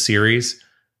lose those series.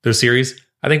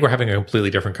 I think we're having a completely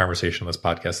different conversation on this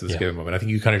podcast at this given moment. I think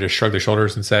you kind of just shrug the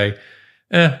shoulders and say,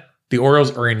 the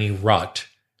Orioles are in a rut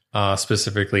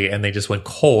specifically, and they just went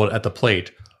cold at the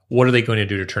plate. What are they going to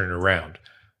do to turn it around?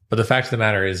 But the fact of the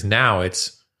matter is now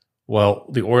it's, well,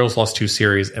 the Orioles lost 2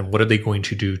 series, and what are they going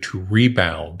to do to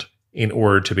rebound in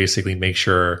order to basically make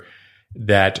sure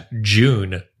that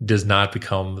June does not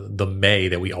become the May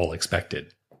that we all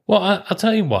expected? Well, I'll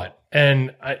tell you what.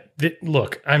 And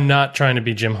look, I'm not trying to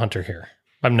be Jim Hunter here.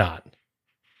 I'm not.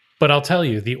 But I'll tell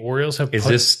you, the Orioles have... Is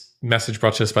this message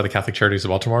brought to us by the Catholic Charities of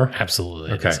Baltimore?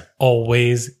 Absolutely. Okay.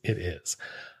 Always it is.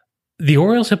 The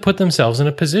Orioles have put themselves in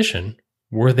a position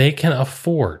where they can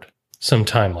afford some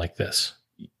time like this.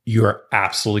 You are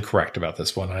absolutely correct about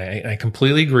this one. I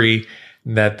completely agree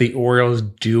that the Orioles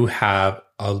do have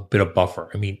a bit of buffer.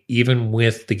 I mean, even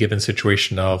with the given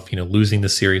situation of, losing the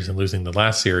series and losing the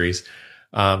last series,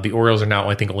 the Orioles are now,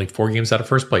 I think, only 4 games out of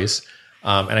first place.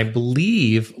 And I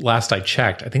believe, last I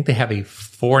checked, I think they have a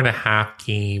 4.5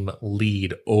 game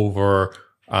lead over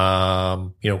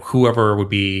whoever would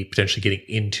be potentially getting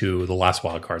into the last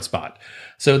wild card spot.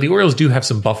 So the Orioles do have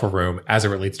some buffer room as it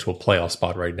relates to a playoff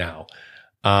spot right now.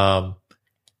 I'm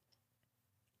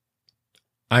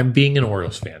being an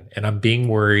Orioles fan, and I'm being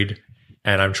worried,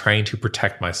 and I'm trying to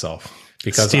protect myself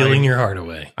because Stealing your heart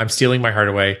away. I'm stealing my heart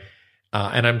away,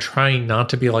 and I'm trying not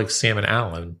to be like Sam and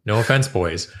Alan. No offense,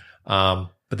 boys, but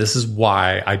this is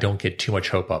why I don't get too much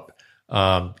hope up.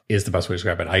 Is the best way to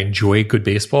describe it. I enjoy good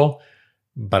baseball,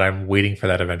 but I'm waiting for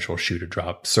that eventual shoe to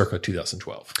drop circa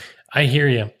 2012. I hear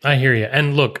you.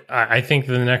 And look, I think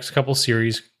the next couple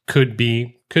series could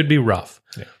be rough.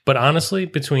 Yeah. But honestly,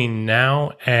 between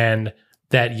now and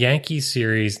that Yankee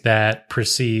series that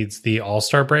precedes the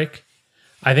All-Star break,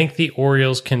 I think the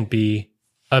Orioles can be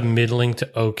a middling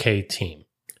to okay team.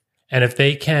 And if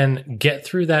they can get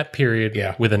through that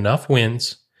period with enough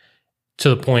wins to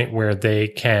the point where they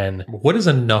can... What is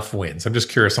enough wins? I'm just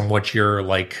curious on what your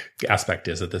aspect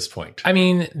is at this point. I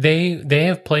mean, they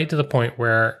have played to the point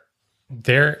where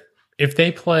if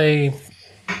they play,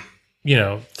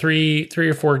 three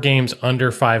or four games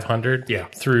under 500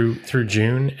 through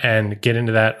June and get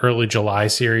into that early July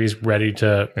series ready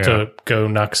to go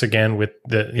nuts again with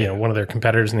one of their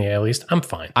competitors in the AL East, I'm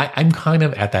fine. I'm kind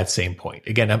of at that same point.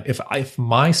 Again, if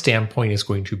my standpoint is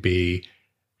going to be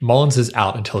Mullins is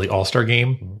out until the All-Star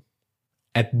game,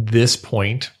 at this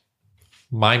point,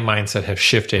 my mindset has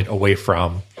shifted away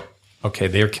from, okay,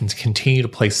 they can continue to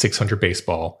play 600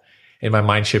 baseball. And my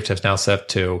mind shift has now set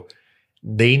to,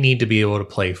 they need to be able to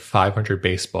play 500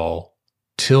 baseball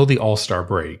till the All-Star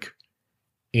break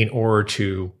in order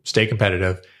to stay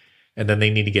competitive. And then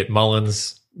they need to get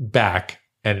Mullins back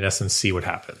and in essence see what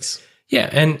happens. Yeah,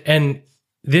 and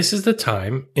this is the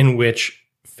time in which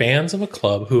fans of a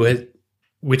club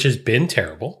which has been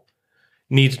terrible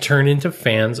need to turn into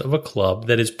fans of a club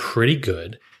that is pretty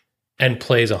good and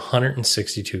plays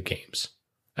 162 games.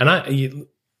 And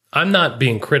I'm not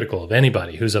being critical of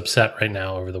anybody who's upset right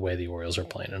now over the way the Orioles are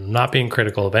playing. And I'm not being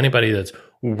critical of anybody that's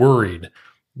worried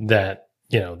that,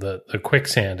 the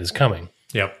quicksand is coming.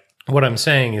 Yep. What I'm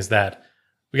saying is that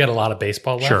we got a lot of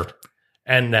baseball left. Sure.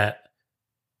 And that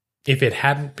if it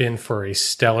hadn't been for a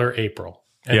stellar April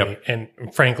and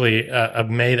frankly, a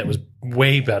May that was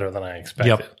way better than I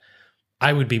expected,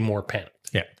 I would be more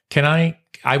panicked. Yeah.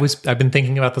 I've been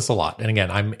thinking about this a lot. And again,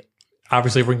 I'm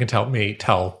obviously everyone can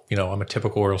tell, I'm a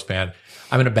typical Orioles fan.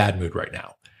 I'm in a bad mood right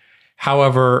now.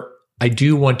 However, I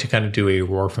do want to kind of do a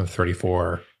roar from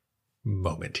 34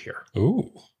 moment here.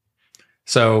 Ooh.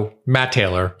 So Matt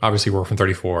Taylor, obviously roar from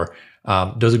 34,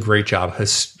 does a great job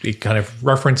kind of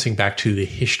referencing back to the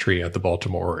history of the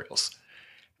Baltimore Orioles.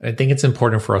 And I think it's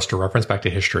important for us to reference back to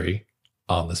history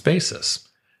on this basis.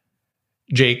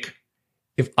 Jake,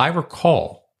 if I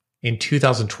recall, in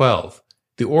 2012,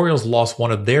 the Orioles lost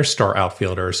one of their star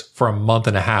outfielders for a month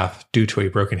and a half due to a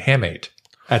broken hamate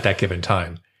at that given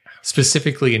time,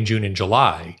 specifically in June and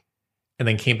July, and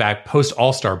then came back post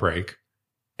All-Star break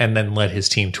and then led his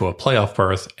team to a playoff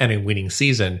berth and a winning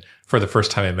season for the first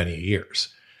time in many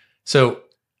years. So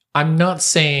I'm not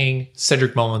saying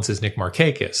Cedric Mullins is Nick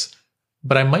Markakis,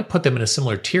 but I might put them in a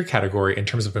similar tier category in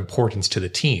terms of importance to the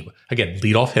team. Again,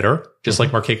 leadoff hitter, just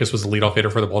like Markakis was the leadoff hitter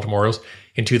for the Baltimore Orioles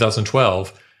in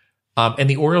 2012. And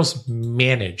the Orioles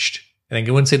managed, and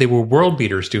I wouldn't say they were world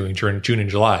beaters during June and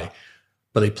July,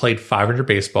 but they played 500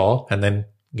 baseball. And then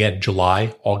again,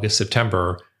 July, August,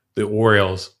 September, the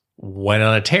Orioles went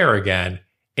on a tear again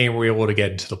and were able to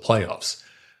get into the playoffs.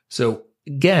 So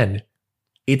again,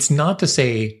 it's not to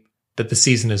say that the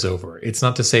season is over. It's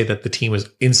not to say that the team is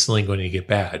instantly going to get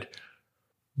bad.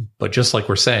 But just like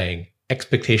we're saying,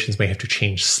 expectations may have to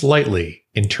change slightly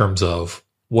in terms of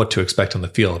what to expect on the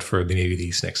field for maybe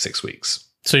these next 6 weeks.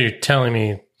 So you're telling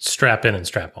me strap in and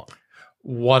strap on.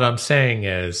 What I'm saying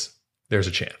is there's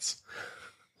a chance.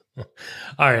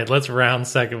 All right, let's round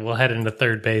second. We'll head into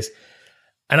third base.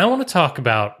 And I want to talk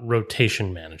about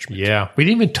rotation management. Yeah, we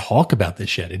didn't even talk about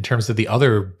this yet in terms of the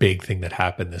other big thing that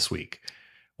happened this week.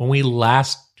 When we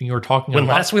last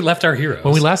left our heroes.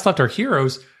 When we last left our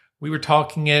heroes, we were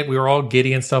talking we were all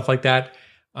giddy and stuff like that.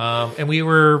 And we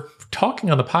were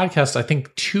talking on the podcast, I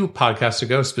think 2 podcasts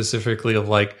ago, specifically of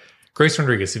Grayson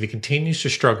Rodriguez, if he continues to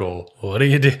struggle. What do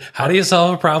you do? How do you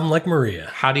solve a problem like Maria?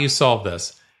 How do you solve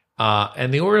this?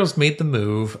 And the Orioles made the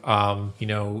move,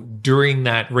 during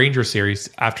that Ranger series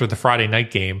after the Friday night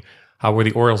game, where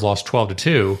the Orioles lost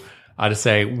 12-2, to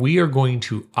say, we are going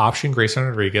to option Grayson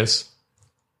Rodriguez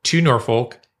to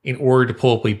Norfolk in order to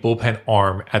pull up a bullpen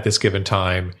arm at this given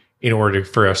time in order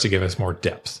for us to give us more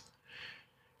depth.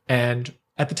 And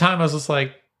at the time, I was just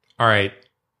like, all right,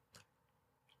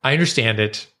 I understand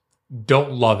it.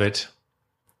 Don't love it.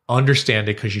 understand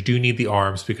it because you do need the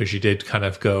arms because you did kind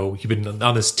of you've been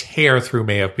on this tear through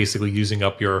May of basically using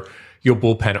up your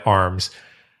bullpen arms.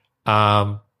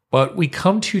 But we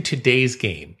come to today's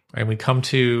game and we come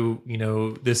to,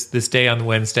 this day on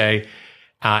Wednesday,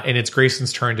 and it's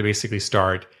Grayson's turn to basically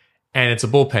start, and it's a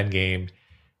bullpen game.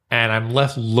 And I'm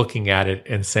left looking at it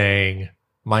and saying,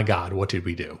 my God, what did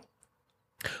we do?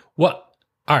 Well,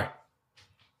 all right.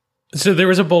 So there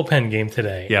was a bullpen game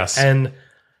today. Yes. And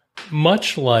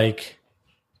much like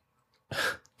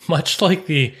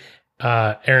the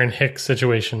Aaron Hicks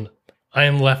situation, I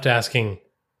am left asking,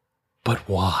 but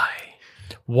why?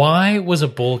 Why was a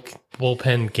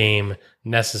bullpen game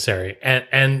necessary?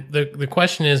 And the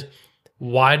question is,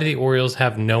 why do the Orioles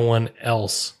have no one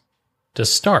else to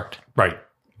start? Right.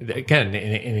 Again,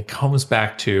 and it comes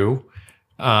back to,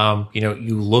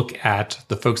 you look at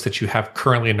the folks that you have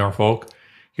currently in Norfolk.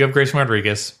 You have Grayson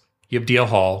Rodriguez. You have DL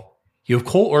Hall. You have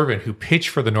Cole Irvin, who pitched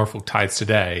for the Norfolk Tides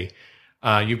today.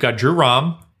 You've got Drew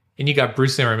Rom, and you got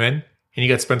Bruce Zimmerman, and you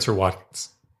got Spencer Watkins.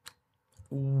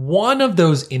 One of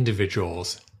those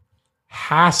individuals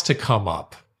has to come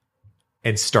up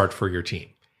and start for your team.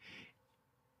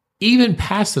 Even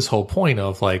past this whole point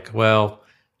of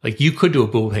you could do a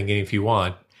bullpen game if you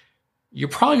want. You're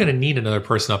probably going to need another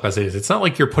person up as it is. It's not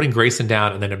like you're putting Grayson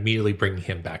down and then immediately bringing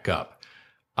him back up.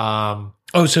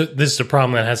 So this is a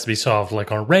problem that has to be solved on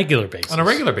a regular basis. On a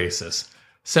regular basis.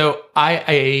 So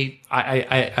I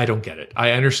don't get it.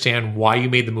 I understand why you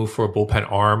made the move for a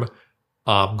bullpen arm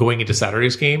going into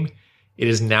Saturday's game. It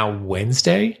is now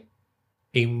Wednesday.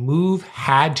 A move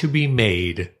had to be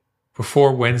made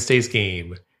before Wednesday's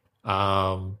game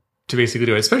to basically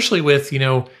do it, especially with,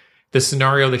 the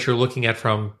scenario that you're looking at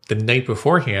from the night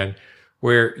beforehand,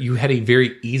 where you had a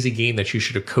very easy game that you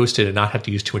should have coasted and not have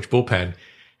to use too much bullpen.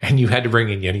 And you had to bring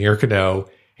in Yanier Cano,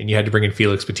 and you had to bring in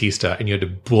Felix Bautista, and you had to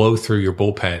blow through your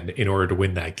bullpen in order to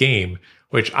win that game,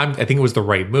 which I think it was the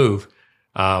right move.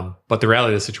 But the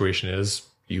reality of the situation is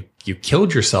you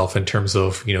killed yourself in terms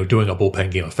of, doing a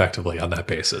bullpen game effectively on that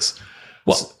basis.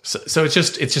 Well, so it's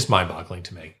just mind-boggling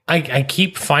to me. I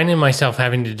keep finding myself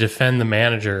having to defend the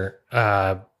manager,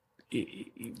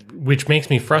 which makes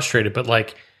me frustrated.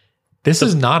 But this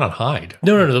is not on Hyde.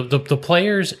 No. The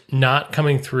players not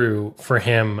coming through for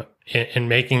him and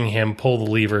making him pull the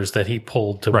levers that he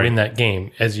pulled to win that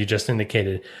game, as you just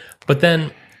indicated. But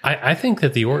then I think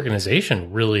that the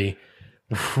organization really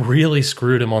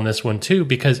screwed him on this one too,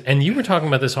 because, and you were talking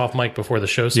about this off mic before the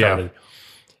show started.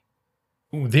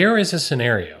 Yeah. There is a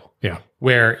scenario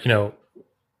where,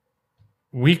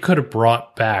 we could have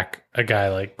brought back a guy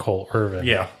like Cole Irvin.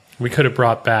 Yeah. We could have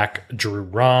brought back Drew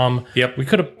Rom. Yep. We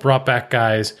could have brought back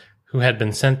guys who had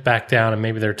been sent back down and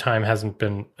maybe their time hasn't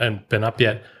been up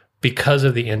yet because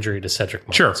of the injury to Cedric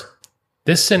Mullins. Sure.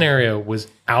 This scenario was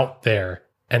out there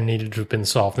and needed to have been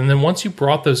solved. And then once you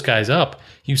brought those guys up,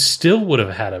 you still would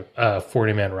have had a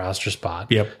 40-man roster spot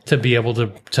to be able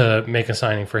to make a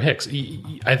signing for Hicks.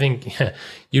 I think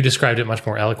you described it much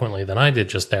more eloquently than I did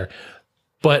just there.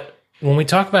 But when we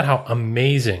talk about how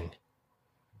amazing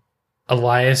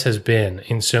Elias has been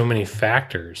in so many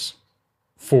factors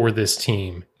for this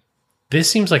team, this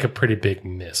seems like a pretty big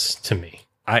miss to me.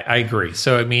 I agree.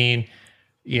 So, I mean,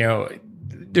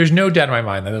 there's no doubt in my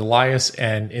mind that Elias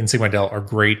and Insigmandel are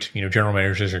great, general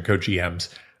managers and co-GMs.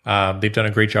 They've done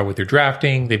a great job with their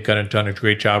drafting. They've done a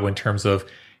great job in terms of,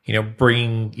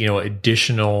 bringing,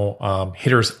 additional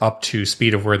hitters up to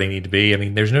speed of where they need to be. I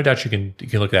mean, there's no doubt you can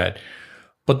look at it.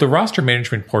 But the roster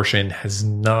management portion has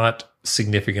not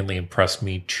significantly impressed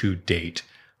me to date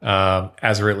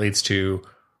as it relates to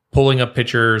pulling up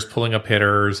pitchers, pulling up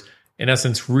hitters, in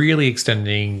essence, really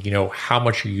extending, how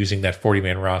much you're using that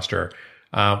 40-man roster.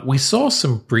 We saw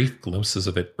some brief glimpses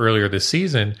of it earlier this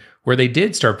season where they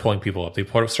did start pulling people up. They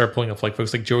start pulling up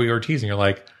folks like Joey Ortiz, and you're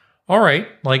like, all right,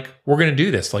 we're going to do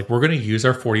this. We're going to use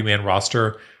our 40-man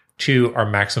roster to our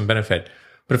maximum benefit.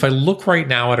 But if I look right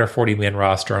now at our 40-man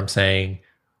roster, I'm saying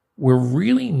we're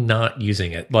really not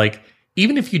using it.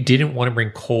 Even if you didn't want to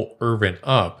bring Cole Irvin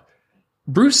up,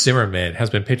 Bruce Zimmerman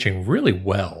has been pitching really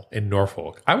well in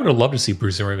Norfolk. I would have loved to see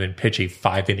Bruce Zimmerman pitch a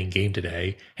 5-inning game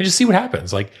today and just see what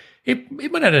happens. It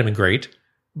might not have been great,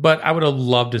 but I would have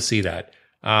loved to see that.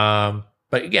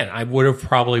 But again, I would have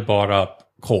probably bought up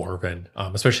Cole Irvin,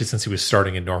 especially since he was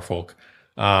starting in Norfolk.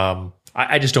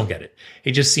 I just don't get it.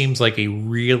 It just seems like a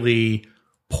really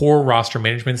poor roster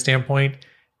management standpoint.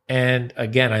 And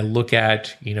again, I look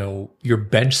at, your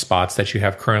bench spots that you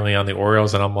have currently on the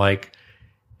Orioles, and I'm like,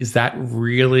 is that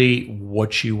really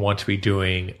what you want to be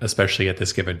doing, especially at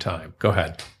this given time? Go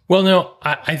ahead. Well, no,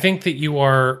 I think that you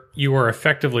are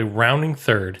effectively rounding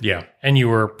third. Yeah. And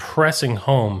you are pressing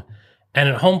home And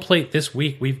at home plate this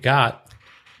week, we've got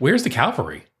Where's the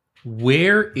cavalry?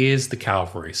 Where is the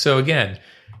cavalry? So again,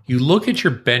 you look at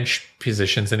your bench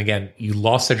positions, and again, you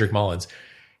lost Cedric Mullins.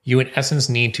 You, in essence,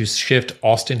 need to shift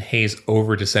Austin Hayes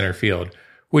over to center field,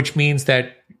 which means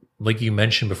that, like you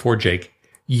mentioned before, Jake,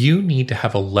 you need to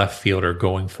have a left fielder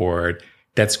going forward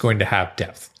that's going to have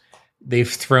depth.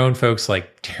 They've thrown folks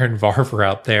like Darren Varver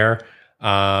out there.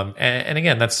 And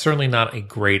again, that's certainly not a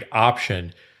great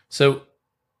option. So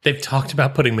they've talked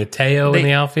about putting Mateo in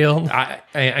the outfield.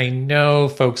 I know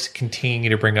folks continue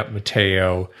to bring up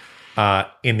Mateo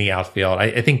in the outfield.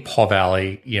 I think Paul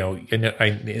Valley,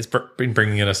 has been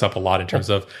bringing us up a lot in terms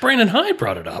of Brandon Hyde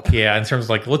brought it up. Yeah, in terms of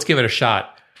like, let's give it a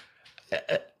shot.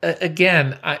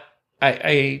 Again,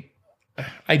 I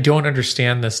don't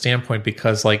understand the standpoint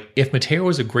because like if Mateo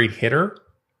was a great hitter,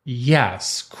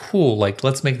 yes, cool. Like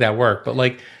let's make that work. But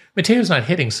like Mateo's not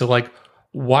hitting, so like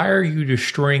why are you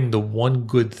destroying the one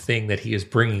good thing that he is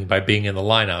bringing by being in the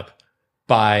lineup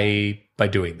by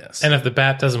doing this? And if the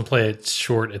bat doesn't play it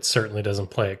short, it certainly doesn't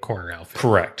play at corner outfield.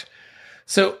 Correct.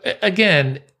 So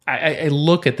again, I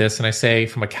look at this and I say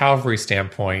from a Calvary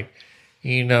standpoint,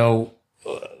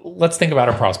 let's think about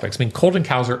our prospects. I mean, Colton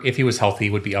Cowser, if he was healthy,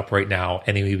 would be up right now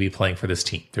and he would be playing for this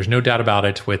team. There's no doubt about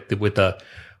it with the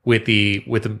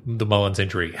Mullins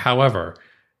injury. However,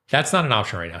 that's not an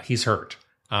option right now. He's hurt.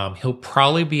 He'll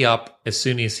probably be up as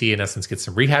soon as he, in essence, gets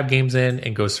some rehab games in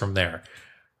and goes from there.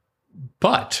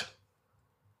 But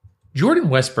Jordan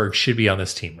Westberg should be on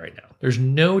this team right now. There's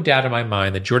no doubt in my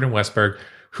mind that Jordan Westberg,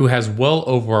 who has well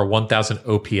over 1,000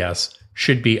 OPS,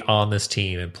 should be on this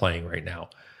team and playing right now.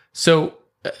 So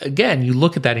again, you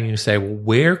look at that and you say, well,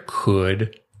 where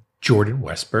could Jordan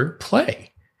Westberg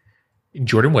play?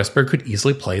 Jordan Westberg could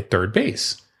easily play at third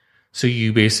base. So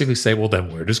you basically say, well,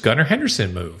 then where does Gunnar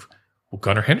Henderson move? Well,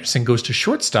 Gunnar Henderson goes to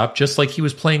shortstop just like he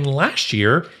was playing last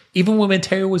year, even when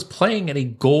Mateo was playing at a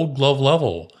Gold Glove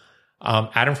level.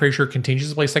 Adam Frazier continues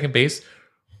to play second base,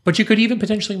 but you could even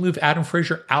potentially move Adam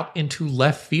Frazier out into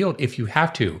left field if you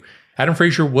have to. Adam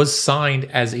Frazier was signed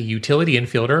as a utility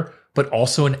infielder, but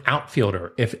also an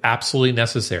outfielder if absolutely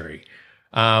necessary.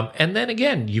 And then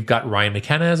again, you've got Ryan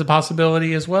McKenna as a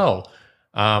possibility as well.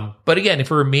 But again,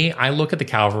 if it were me, I look at the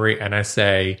Cavalry and I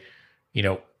say,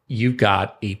 you've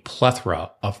got a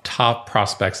plethora of top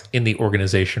prospects in the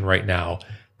organization right now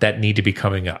that need to be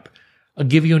coming up. I'll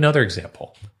give you another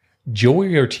example.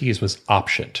 Joey Ortiz was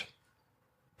optioned.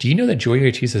 Do you know that Joey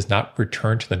Ortiz has not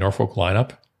returned to the Norfolk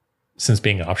lineup since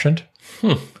being optioned?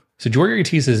 So Joey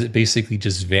Ortiz has basically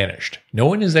just vanished. No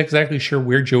one is exactly sure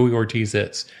where Joey Ortiz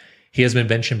is. He hasn't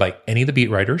been mentioned by any of the beat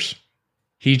writers.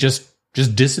 He just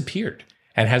disappeared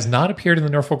and has not appeared in the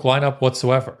Norfolk lineup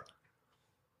whatsoever.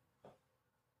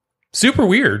 Super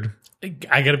weird.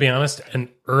 I got to be honest, an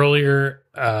earlier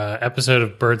episode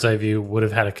of Bird's Eye View would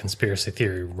have had a conspiracy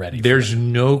theory ready. There's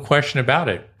no question about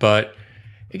it. But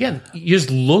again, you just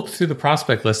look through the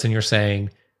prospect list and you're saying,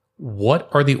 what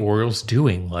are the Orioles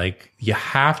doing? Like, you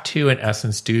have to, in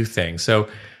essence, do things. So,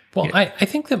 well, I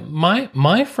think that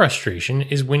my frustration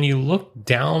is when you look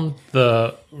down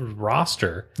the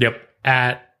roster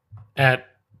at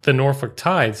the Norfolk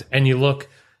Tides and you look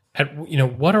at,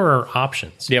 what are our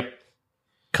options?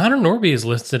 Connor Norby is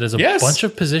listed as a bunch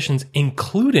of positions,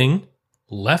 including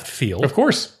left field. Of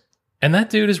course. And that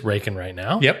dude is raking right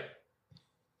now.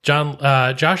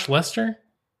 Josh Lester,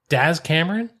 Daz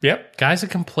Cameron. Guys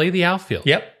that can play the outfield.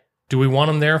 Do we want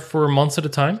them there for months at a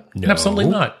time? No. Absolutely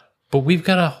not. But we've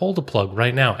got to hold a plug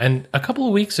right now. And a couple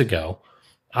of weeks ago,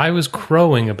 I was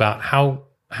crowing about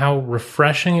how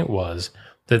refreshing it was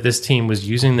that this team was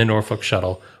using the Norfolk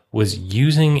Shuttle, was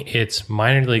using its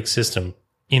minor league system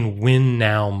in win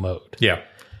now mode.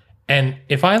 And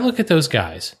if I look at those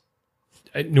guys,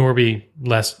 Norby,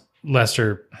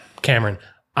 Lester, Cameron,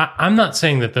 I'm not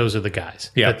saying that those are the guys.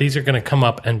 That these are going to come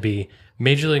up and be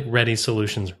major league ready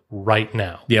solutions right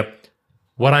now.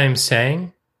 What I am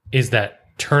saying is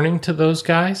that turning to those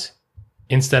guys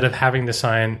instead of having to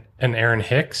sign an Aaron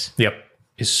Hicks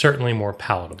is certainly more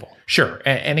palatable. Sure.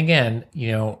 And again,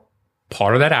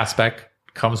 part of that aspect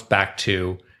comes back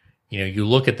to, you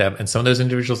look at them and some of those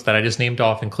individuals that I just named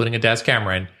off, including a Daz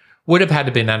Cameron, would have had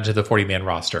to be added to the 40-man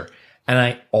roster. And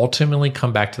I ultimately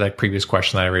come back to that previous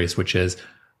question that I raised, which is,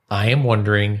 I am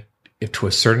wondering if to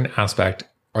a certain aspect,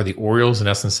 are the Orioles in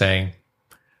essence saying,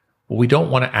 well, we don't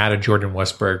want to add a Jordan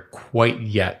Westberg quite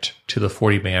yet to the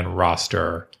 40-man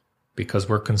roster because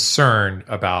we're concerned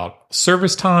about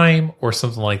service time or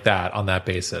something like that on that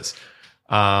basis.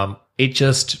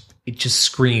 It just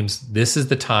screams, this is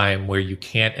the time where you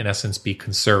can't, in essence, be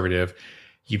conservative.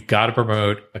 You've got to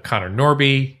promote a Connor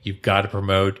Norby. You've got to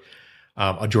promote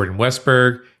a Jordan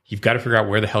Westberg. You've got to figure out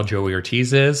where the hell Joey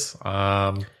Ortiz is.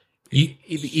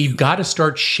 You've got to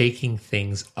start shaking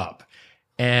things up.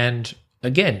 And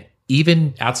again,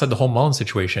 even outside the whole Mullen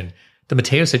situation, the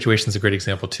Mateo situation is a great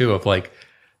example too of like,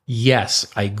 yes,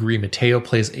 I agree. Mateo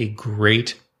plays a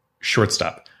great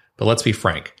shortstop, but let's be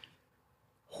frank.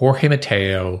 Jorge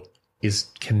Mateo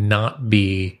cannot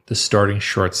be the starting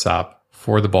shortstop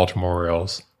for the Baltimore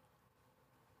Orioles,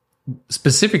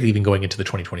 specifically even going into the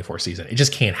 2024 season. It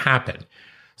just can't happen.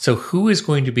 So who is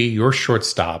going to be your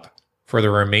shortstop for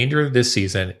the remainder of this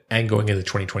season and going into the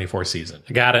 2024 season?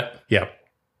 I got it. Yep.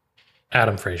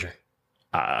 Adam Frazier.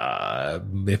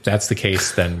 If that's the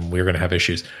case, then we're going to have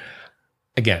issues.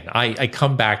 Again, I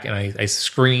come back and I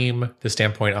scream the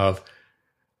standpoint of,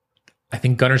 I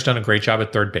think Gunner's done a great job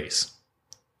at third base.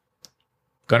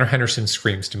 Gunnar Henderson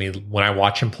screams to me when I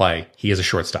watch him play, he is a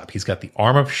shortstop. He's got the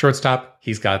arm of a shortstop.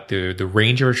 He's got the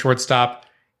range of a shortstop.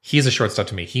 He's a shortstop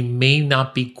to me. He may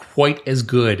not be quite as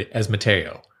good as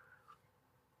Mateo,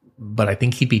 but I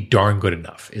think he'd be darn good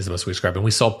enough is the best way to describe it. And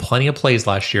we saw plenty of plays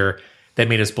last year that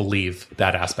made us believe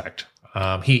that aspect.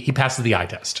 He passes the eye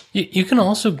test. You can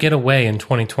also get away in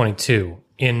 2022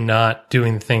 in not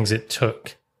doing the things it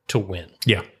took to win.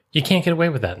 Yeah. You can't get away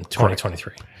with that in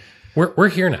 2023. We're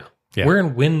here now. Yeah. We're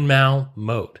in win now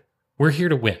mode. We're here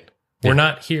to win. Yeah. We're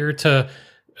not here to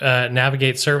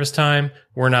navigate service time.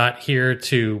 We're not here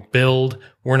to build.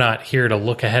 We're not here to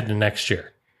look ahead to next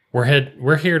year. We're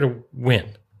here to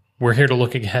win. We're here to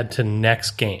look ahead to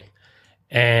next game.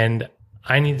 And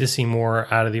I need to see more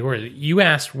out of the Orioles. You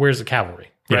asked, where's the cavalry,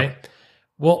 right? Yeah.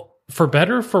 Well, for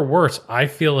better or for worse, I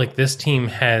feel like this team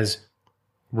has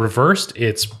reversed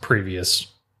its previous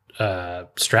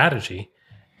strategy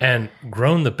and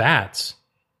grown the bats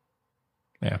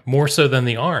more so than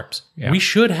the arms. Yeah. We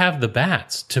should have the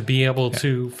bats to be able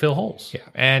to fill holes. Yeah.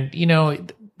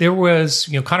 And, there was,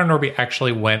 Connor Norby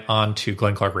actually went on to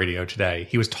Glenn Clark Radio today.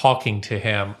 He was talking to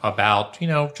him about,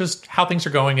 just how things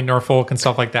are going in Norfolk and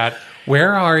stuff like that.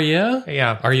 Where are you?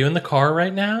 Yeah. Are you in the car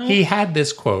right now? He had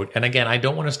this quote. And again, I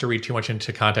don't want us to read too much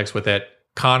into context with it.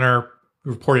 Connor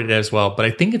reported it as well, but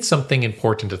I think it's something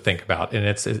important to think about. And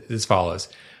it's as follows.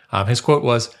 His quote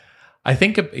was, I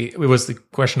think it was the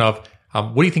question of,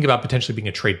 what do you think about potentially being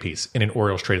a trade piece in an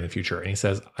Orioles trade in the future? And he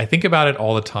says, I think about it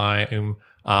all the time.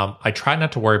 I try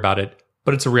not to worry about it,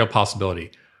 but it's a real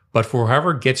possibility. But for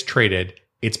whoever gets traded,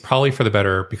 it's probably for the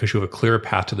better because you have a clearer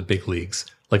path to the big leagues,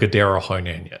 like a Darryl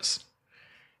Hernandez.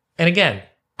 And again,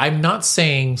 I'm not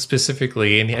saying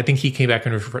specifically, and I think he came back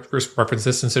and referenced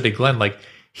this, and so did Glenn, like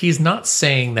he's not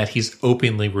saying that he's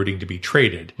openly rooting to be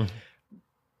traded. Mm-hmm.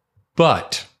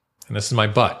 But, and this is my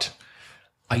but,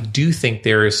 I do think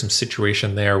there is some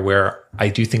situation there where I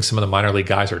do think some of the minor league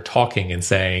guys are talking and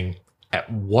saying, at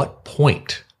what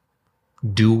point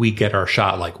do we get our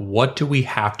shot? Like, what do we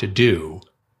have to do?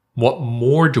 What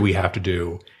more do we have to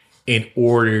do in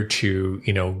order to,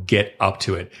 get up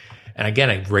to it? And again,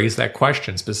 I raised that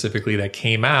question specifically that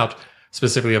came out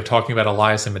specifically of talking about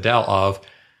Elias and Medell of,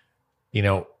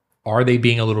 are they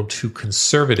being a little too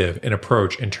conservative in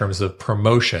approach in terms of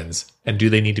promotions? And do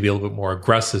they need to be a little bit more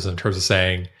aggressive in terms of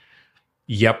saying,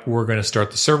 yep, we're going to start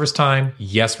the service time.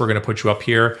 Yes, we're going to put you up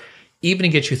here, even to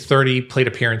get you 30 plate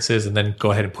appearances and then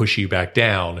go ahead and push you back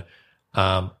down.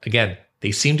 Again,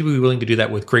 they seem to be willing to do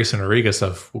that with Grayson Rodriguez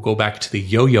of, we'll go back to the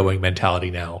yo-yoing mentality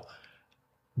now.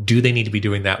 Do they need to be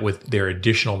doing that with their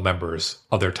additional members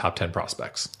of their top 10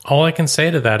 prospects? All I can say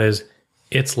to that is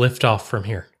it's liftoff from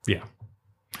here. Yeah.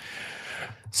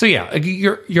 So yeah,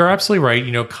 you're absolutely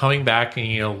right. Coming back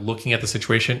and, looking at the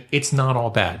situation, it's not all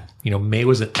bad. May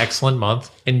was an excellent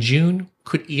month and June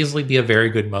could easily be a very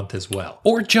good month as well.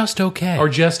 Or just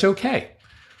okay.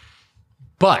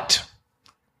 But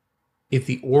if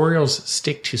the Orioles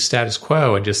stick to status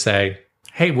quo and just say,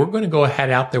 hey, we're going to go ahead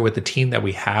out there with the team that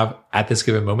we have at this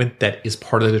given moment that is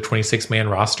part of the 26-man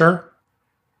roster,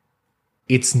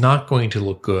 it's not going to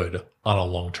look good on a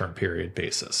long-term period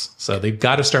basis. So they've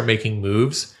got to start making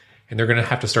moves, and they're going to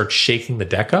have to start shaking the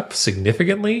deck up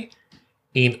significantly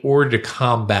in order to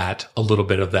combat a little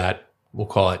bit of that, we'll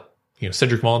call it,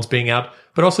 Cedric Mullins being out,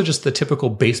 but also just the typical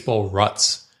baseball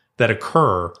ruts that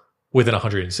occur within a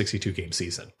 162-game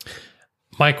season.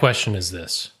 My question is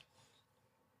this.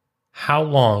 How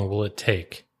long will it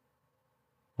take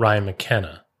Ryan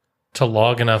McKenna to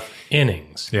log enough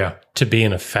innings to be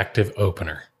an effective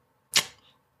opener?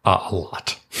 A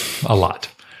lot.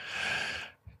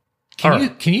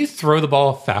 Can you throw the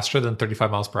ball faster than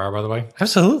 35 miles per hour, by the way?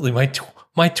 Absolutely. My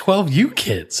 12U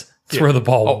kids throw the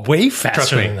ball way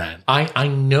faster than that. I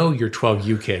know your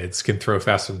 12U kids can throw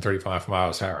faster than 35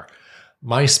 miles per hour.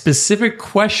 My specific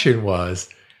question was,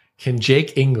 Can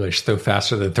Jake English throw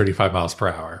faster than 35 miles per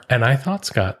hour? And I thought,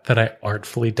 Scott, that I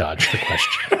artfully dodged the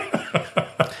question.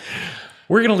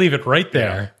 We're going to leave it right there.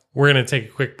 Yeah. We're going to take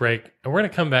a quick break, and we're going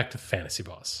to come back to Fantasy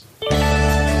Boss.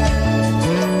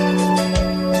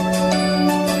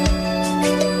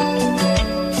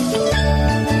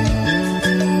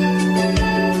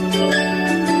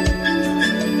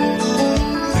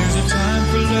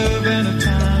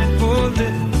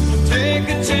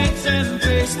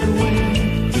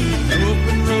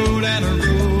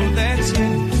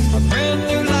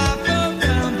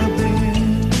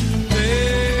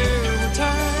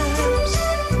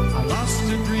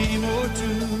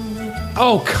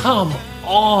 Oh, come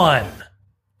on.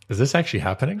 Is this actually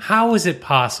happening? How is it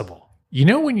possible? You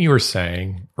know, when you were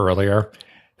saying earlier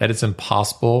that it's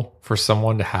impossible for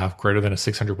someone to have greater than a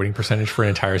 600 winning percentage for an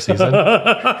entire season?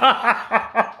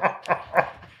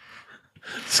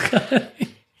 Scott,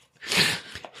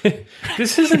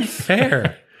 this isn't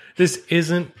fair. This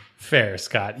isn't fair,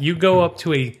 Scott. You go up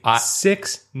to a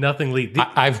 6-0 lead.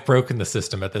 I've broken the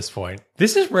system at this point.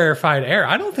 This is rarefied air.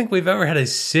 I don't think we've ever had a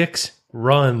 6-point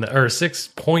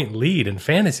lead in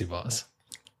Fantasy Boss.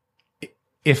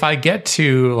 If I get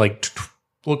to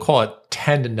we'll call it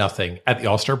 10-0 at the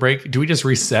All-Star break, do we just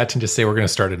reset and just say we're going to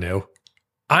start anew?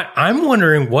 I'm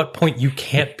wondering what point you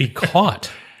can't be caught.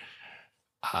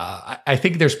 I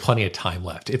think there's plenty of time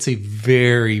left. It's a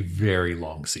very, very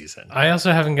long season. I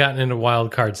also haven't gotten into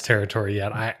wild cards territory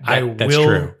yet. That's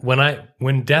true.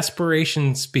 When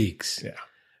desperation speaks. Yeah.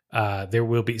 There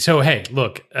will be. So, hey,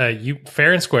 look, you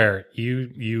fair and square.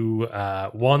 You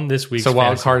won this week. So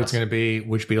wild card is going to be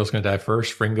which Beatles going to die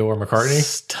first, Ringo or McCartney?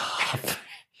 Stop!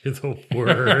 You're the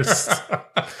worst.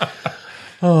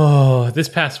 Oh, this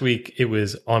past week it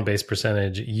was on base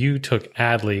percentage. You took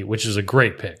Adley, which is a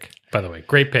great pick, by the way.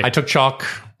 Great pick. I took chalk.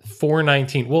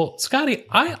 419. Well, Scotty,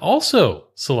 I also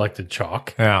selected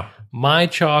chalk. Yeah. My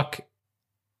chalk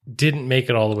didn't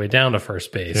make it all the way down to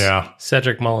first base. Yeah.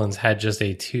 Cedric Mullins had just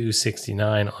a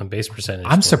 269 on base percentage.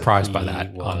 I'm surprised by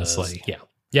that, honestly. Yeah.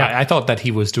 Yeah. I thought that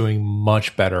he was doing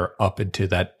much better up into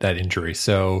that injury.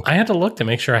 So I had to look to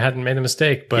make sure I hadn't made a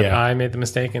mistake, but I made the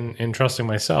mistake in trusting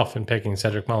myself and picking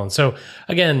Cedric Mullins. So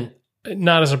again,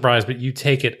 not a surprise, but you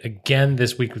take it again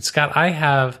this week with Scott. I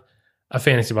have a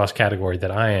Fantasy Boss category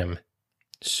that I am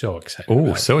so excited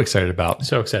about. So excited about.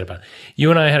 So excited about.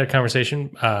 You and I had a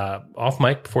conversation off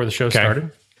mic before the show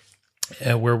started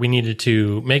where we needed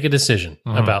to make a decision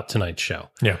about tonight's show.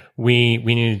 Yeah. We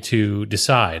needed to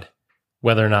decide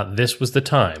whether or not this was the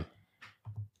time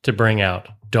to bring out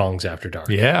Dongs After Dark.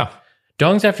 Yeah.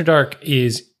 Dongs After Dark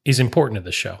is important to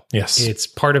the show. Yes. It's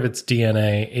part of its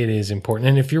DNA. It is important.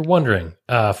 And if you're wondering,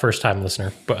 first-time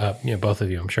listener, both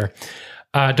of you, I'm sure,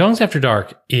 Dongs After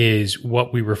Dark is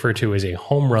what we refer to as a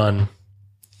home run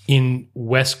in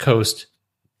West Coast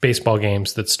baseball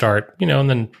games that start, in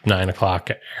the 9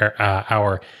 o'clock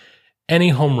hour. Any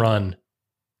home run.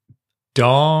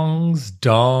 Dongs.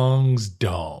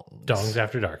 Dongs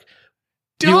After Dark.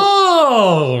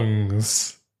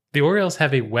 Dongs! The Orioles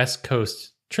have a West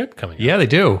Coast trip coming up. Yeah, they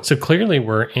do. So clearly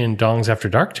we're in Dongs After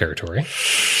Dark territory.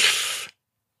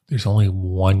 There's only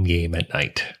one game at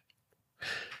night.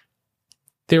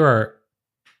 There are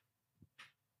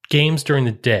games during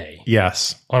the day.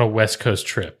 Yes. On a West Coast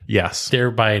trip. Yes.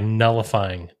 Thereby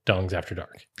nullifying Dongs After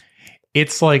Dark.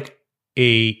 It's like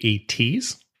a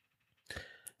tease.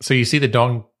 So you see the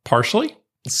dong partially,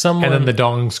 and then the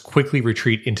dongs quickly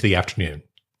retreat into the afternoon.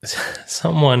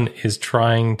 Someone is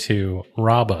trying to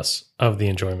rob us of the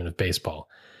enjoyment of baseball.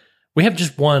 We have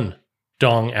just one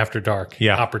Dong After Dark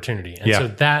opportunity. And so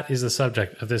that is the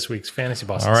subject of this week's Fantasy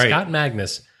Boss. All right. Scott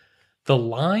Magnus, the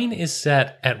line is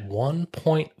set at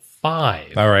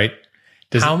 1.5. All right.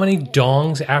 How many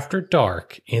Dongs After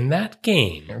Dark in that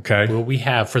game will we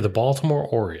have for the Baltimore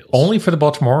Orioles? Only for the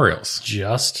Baltimore Orioles.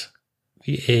 Just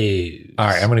the A's. All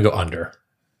right, I'm going to go under.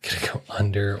 Going to go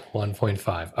under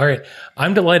 1.5. All right,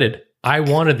 I'm delighted. I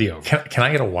wanted the over. Can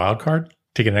I get a wild card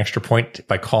to get an extra point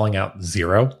by calling out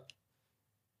 0?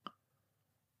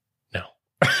 No.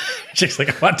 Jake's like,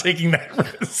 I'm not taking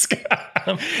that risk.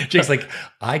 Jake's like,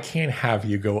 I can't have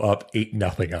you go up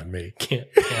 8-0 on me. Can't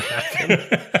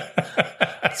happen.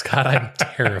 Scott, I'm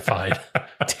terrified.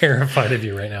 Terrified of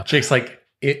you right now. Jake's like,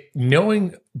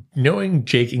 knowing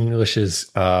Jake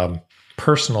English's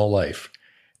personal life,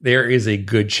 there is a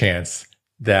good chance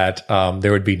that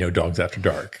there would be no Dogs After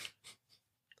Dark.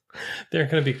 There are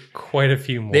going to be quite a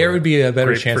few more. There would be a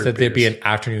better chance that there'd be an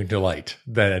afternoon delight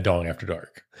than a Dong After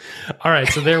Dark. All right,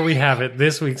 so there we have it.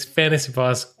 This week's Fantasy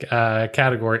Boss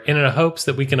category, in hopes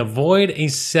that we can avoid a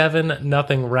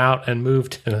 7-0 route and move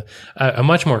to a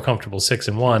much more comfortable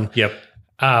 6-1. Yep.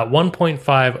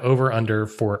 1.5 over under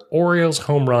for Orioles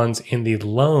home runs in the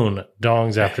lone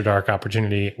Dongs After Dark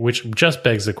opportunity, which just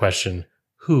begs the question,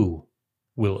 who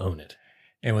will own it?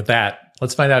 And with that,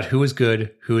 let's find out who is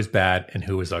good, who is bad, and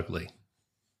who is ugly.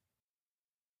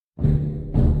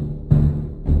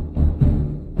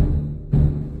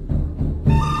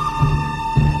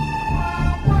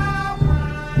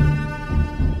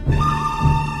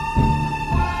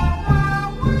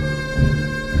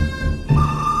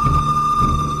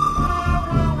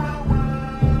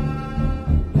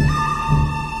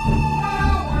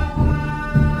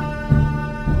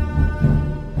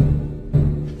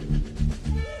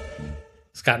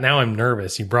 Scott, now I'm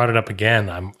nervous. You brought it up again.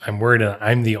 I'm worried that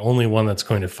I'm the only one that's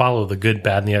going to follow the good,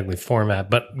 bad, and the ugly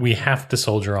format, but we have to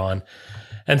soldier on.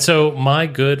 And so my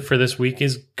good for this week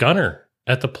is Gunnar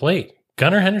at the plate.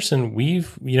 Gunnar Henderson,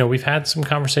 we've had some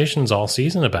conversations all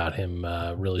season about him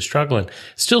really struggling.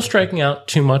 Still striking out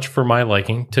too much for my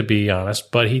liking, to be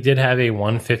honest, but he did have a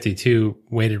 152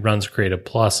 weighted runs created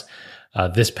plus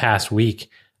this past week,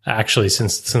 actually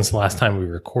since the last time we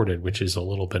recorded, which is a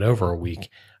little bit over a week.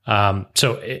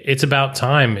 So it's about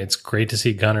time. It's great to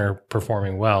see Gunnar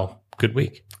performing well. Good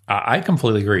week. I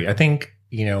completely agree. I think,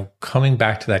 coming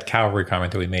back to that Calvary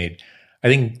comment that we made, I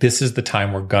think this is the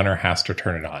time where Gunnar has to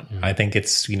turn it on. Mm-hmm. I think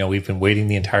it's, we've been waiting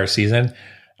the entire season.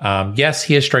 Yes,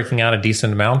 he is striking out a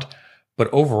decent amount,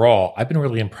 but overall, I've been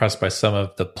really impressed by some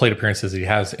of the plate appearances that he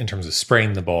has in terms of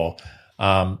spraying the ball.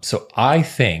 So I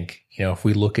think, if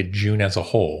we look at June as a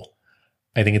whole,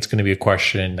 I think it's going to be a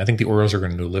question. I think the Orioles are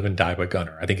going to live and die by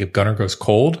Gunnar. I think if Gunnar goes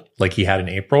cold, like he had in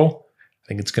April, I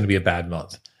think it's going to be a bad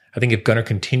month. I think if Gunnar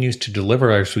continues to deliver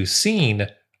as we've seen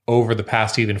over the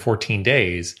past even 14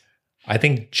 days, I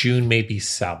think June may be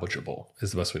salvageable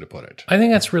is the best way to put it. I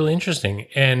think that's really interesting.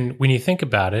 And when you think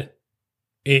about it,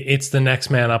 it's the next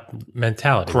man up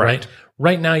mentality, Correct. Right?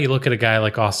 Right now, you look at a guy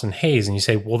like Austin Hayes and you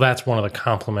say, well, that's one of the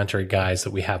complementary guys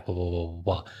that we have, blah, blah, blah, blah,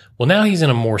 blah. Well, now he's in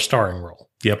a more starring role.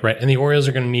 Yep. Right. And the Orioles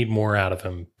are going to need more out of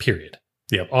him, period.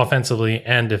 Yep. Offensively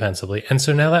and defensively. And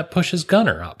so now that pushes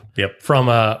Gunnar up. Yep. From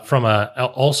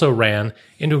a also ran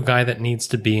into a guy that needs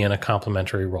to be in a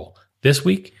complementary role. This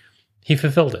week, he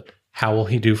fulfilled it. How will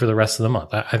he do for the rest of the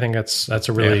month? I think that's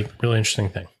a really interesting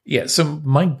thing. Yeah. So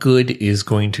my good is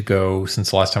going to go,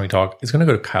 since the last time we talked, it's going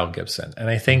to go to Kyle Gibson.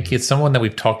 And I think it's someone that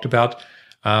we've talked about.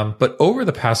 But over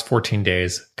the past 14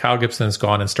 days, Kyle Gibson has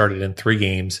gone and started in 3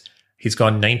 games. He's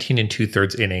gone 19 and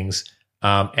 2/3 innings.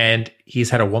 And he's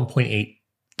had a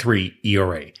 1.83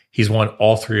 ERA. He's won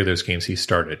all 3 of those games he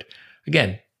started.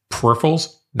 Again,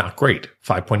 peripherals, not great.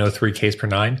 5.03 Ks per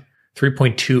 9,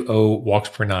 3.20 walks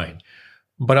per 9.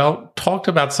 But I'll talk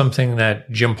about something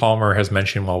that Jim Palmer has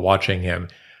mentioned while watching him.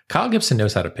 Kyle Gibson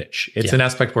knows how to pitch. It's an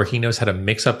aspect where he knows how to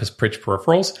mix up his pitch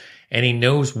peripherals, and he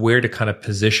knows where to kind of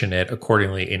position it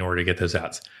accordingly in order to get those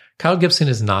outs. Kyle Gibson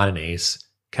is not an ace.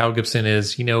 Kyle Gibson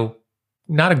is,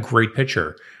 not a great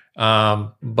pitcher,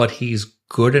 but he's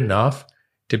good enough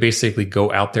to basically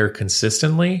go out there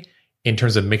consistently in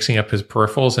terms of mixing up his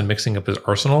peripherals and mixing up his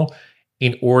arsenal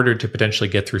in order to potentially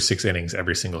get through 6 innings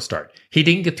every single start. He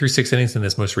didn't get through 6 innings in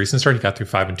this most recent start. He got through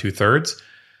 5 2/3.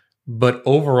 But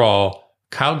overall,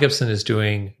 Kyle Gibson is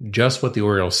doing just what the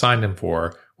Orioles signed him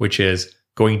for, which is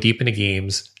going deep into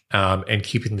games and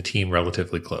keeping the team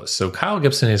relatively close. So Kyle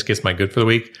Gibson gets my good for the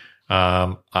week.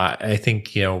 I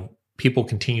think, people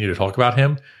continue to talk about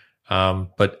him,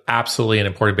 but absolutely an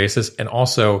important basis. And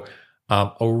also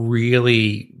a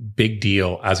really big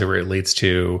deal as it relates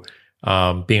to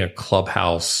being a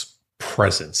clubhouse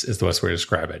presence is the best way to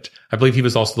describe it. I believe he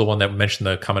was also the one that mentioned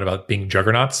the comment about being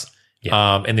juggernauts in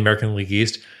the American League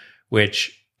East,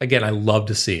 which again, I love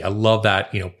to see. I love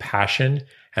that, passion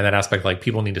and that aspect. Like,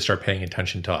 people need to start paying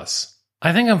attention to us.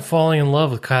 I think I'm falling in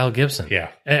love with Kyle Gibson. Yeah,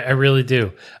 I really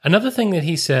do. Another thing that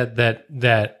he said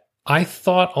that I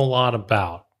thought a lot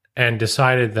about and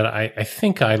decided that I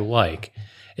think I like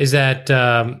is that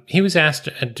he was asked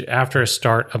after a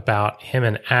start about him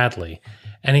and Adley,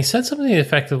 and he said something to the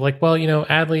effect of like, well,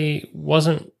 Adley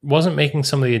wasn't making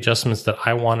some of the adjustments that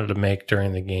I wanted to make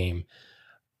during the game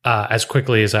as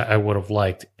quickly as I would have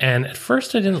liked. And at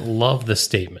first I didn't love the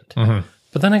statement,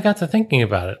 but then I got to thinking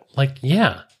about it. Like,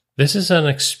 yeah, this is an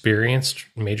experienced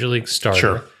major league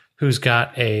starter who's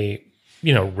got a,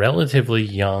 relatively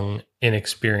young,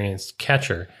 inexperienced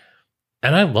catcher.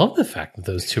 And I love the fact that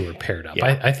those two are paired up.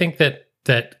 Yeah. I think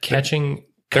that catching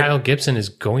Kyle Gibson is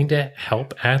going to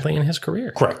help Adley in his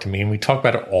career. Correct. I mean, we talk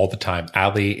about it all the time.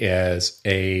 Adley is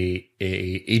a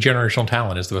generational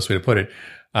talent is the best way to put it.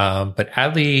 But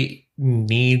Adley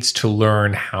needs to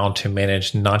learn how to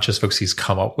manage not just folks he's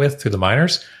come up with through the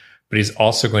minors, but he's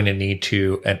also going to need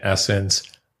to, in essence,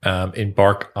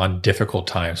 embark on difficult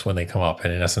times when they come up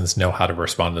and in essence know how to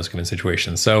respond to those given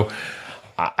situations. So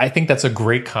I think that's a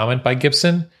great comment by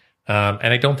Gibson.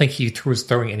 And I don't think he was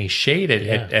throwing any shade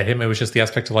at him. It was just the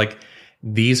aspect of like,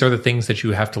 these are the things that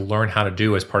you have to learn how to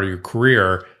do as part of your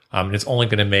career. And it's only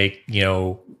going to make,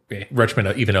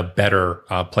 Richmond even a better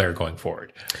player going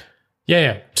forward.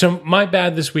 Yeah. So my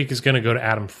bad this week is going to go to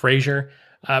Adam Frazier.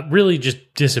 Really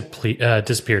just disappeared at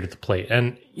the plate.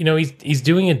 And, he's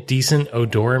doing a decent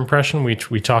Odor impression,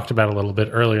 which we talked about a little bit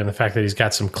earlier, and the fact that he's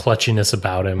got some clutchiness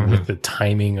about him with the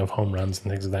timing of home runs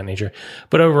and things of that nature.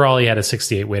 But overall, he had a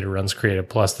 68 weighted runs created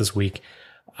plus this week.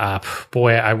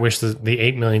 Boy, I wish the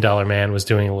 $8 million man was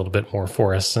doing a little bit more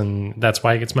for us, and that's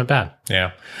why he gets my bad.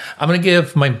 Yeah. I'm going to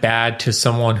give my bad to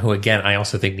someone who, again, I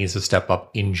also think needs to step up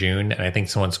in June, and I think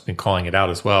someone's been calling it out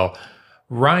as well.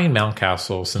 Ryan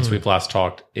Mountcastle, since we've last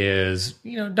talked, is,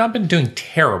 not been doing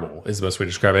terrible, is the best way to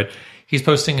describe it. He's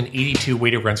posting an 82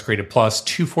 weighted runs created plus,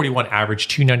 241 average,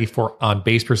 294 on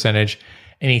base percentage,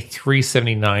 and a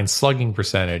 379 slugging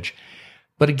percentage.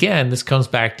 But again, this comes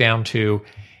back down to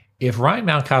if Ryan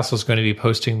Mountcastle is going to be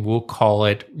posting, we'll call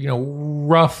it,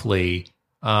 roughly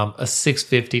a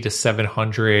 650 to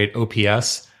 700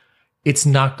 OPS, it's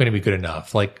not going to be good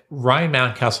enough. Like Ryan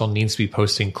Mountcastle needs to be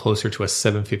posting closer to a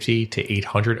 750 to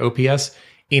 800 OPS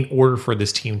in order for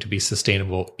this team to be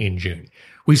sustainable in June.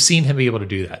 We've seen him be able to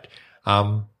do that.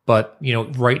 But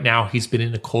right now he's been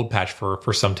in the cold patch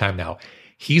for some time now.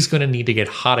 He's going to need to get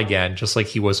hot again, just like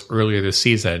he was earlier this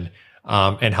season,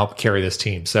 and help carry this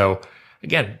team. So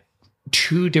again,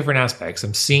 two different aspects.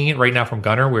 I'm seeing it right now from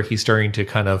Gunnar, where he's starting to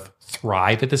kind of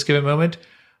thrive at this given moment.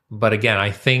 But again,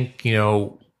 I think,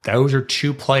 those are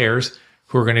two players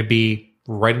who are going to be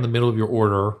right in the middle of your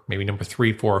order, maybe number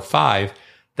 3, 4, or 5,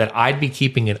 that I'd be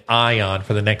keeping an eye on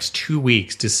for the next 2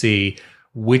 weeks to see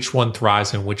which one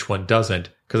thrives and which one doesn't,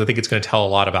 because I think it's going to tell a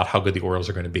lot about how good the Orioles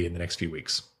are going to be in the next few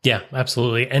weeks. Yeah,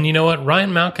 absolutely. And you know what?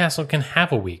 Ryan Mountcastle can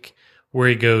have a week where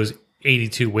he goes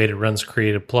 82 weighted runs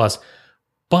created plus,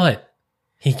 but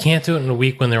he can't do it in a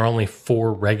week when there are only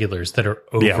 4 regulars that are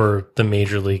over the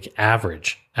major league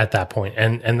average at that point.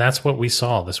 And that's what we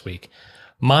saw this week.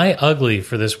 My ugly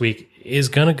for this week is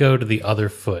going to go to the other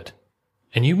foot.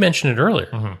 And you mentioned it earlier.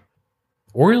 Mm-hmm.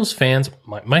 Orioles fans,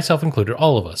 myself included,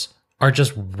 all of us, are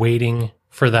just waiting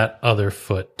for that other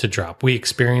foot to drop. We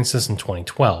experienced this in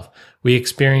 2012. We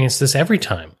experience this every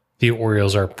time the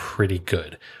Orioles are pretty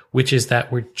good, which is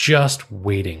that we're just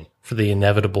waiting for the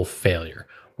inevitable failure.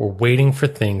 We're waiting for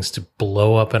things to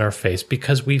blow up in our face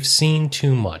because we've seen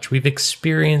too much. We've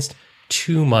experienced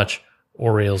too much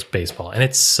Orioles baseball, and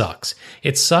it sucks.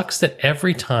 It sucks that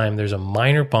every time there's a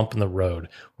minor bump in the road,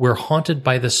 we're haunted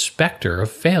by the specter of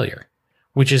failure,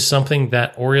 which is something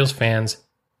that Orioles fans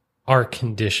are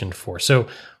conditioned for. So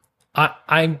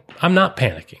I'm not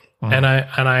panicking, and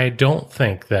I don't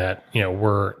think that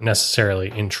we're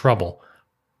necessarily in trouble.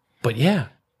 But yeah,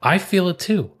 I feel it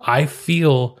too. I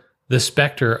feel the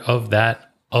specter of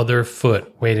that other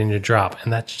foot waiting to drop,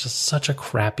 and that's just such a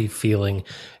crappy feeling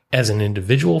as an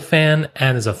individual fan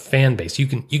and as a fan base. You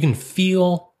can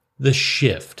feel the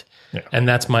shift. Yeah. And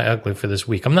that's my ugly for this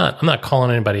week. I'm not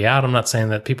calling anybody out. I'm not saying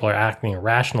that people are acting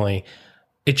irrationally.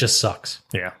 It just sucks.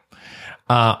 Yeah.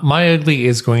 My ugly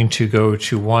is going to go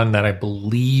to one that I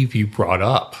believe you brought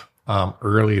up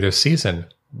earlier this season,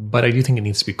 but I do think it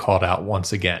needs to be called out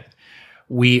once again.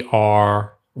 We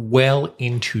are well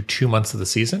into 2 months of the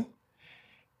season,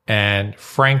 and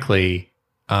frankly,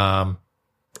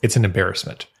 it's an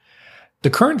embarrassment. The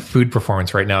current food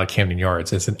performance right now at Camden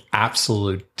Yards is an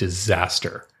absolute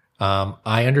disaster.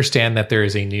 I understand that there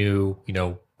is a new,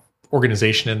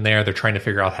 organization in there. They're trying to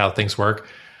figure out how things work.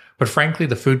 But frankly,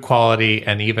 the food quality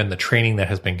and even the training that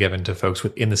has been given to folks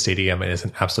within the stadium is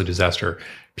an absolute disaster.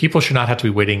 People should not have to be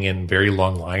waiting in very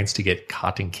long lines to get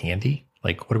cotton candy.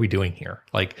 Like, what are we doing here?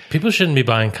 Like, people shouldn't be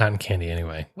buying cotton candy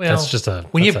anyway. Well, that's just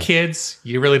when you have kids,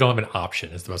 you really don't have an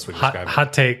option, is the best way to describe it.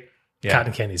 Hot take,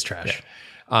 cotton candy's trash.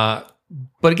 Yeah.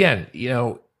 But again,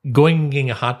 going and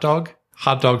getting a hot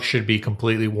dogs should be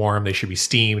completely warm. They should be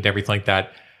steamed, everything like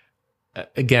that.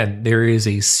 Again, there is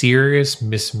a serious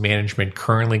mismanagement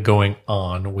currently going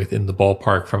on within the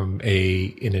ballpark from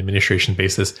an administration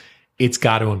basis. It's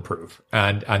got to improve.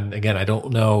 And again, I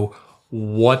don't know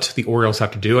what the Orioles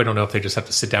have to do. I don't know if they just have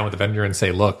to sit down with the vendor and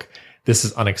say, look, this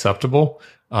is unacceptable.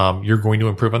 You're going to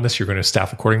improve on this. You're going to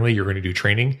staff accordingly. You're going to do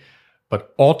training.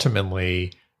 But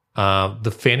ultimately,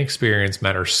 the fan experience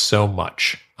matters so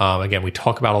much. Again, we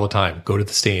talk about all the time, go to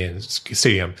the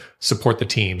stadium, support the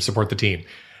team.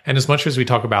 And as much as we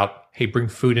talk about, hey, bring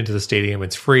food into the stadium,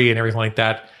 it's free and everything like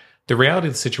that, The reality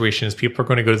of the situation is people are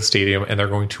going to go to the stadium and they're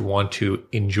going to want to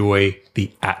enjoy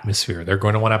the atmosphere. They're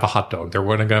going to want to have a hot dog. They're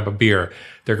going to have a beer.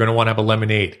 They're going to want to have a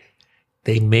lemonade.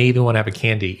 They may even want to have a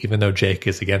candy, even though Jake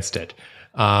is against it.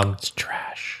 It's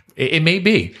trash. It may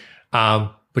be.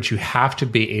 But you have to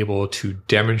be able to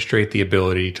demonstrate the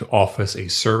ability to offer a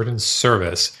certain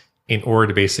service in order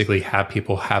to basically have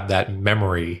people have that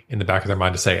memory in the back of their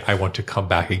mind to say, I want to come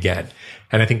back again.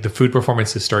 And I think the food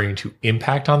performance is starting to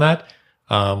impact on that,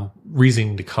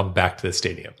 reason to come back to the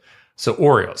stadium. So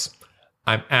Oreos,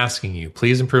 I'm asking you,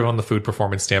 please improve on the food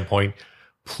performance standpoint.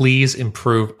 Please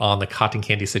improve on the cotton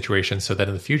candy situation so that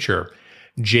in the future,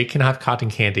 Jake can have cotton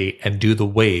candy and do the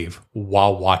wave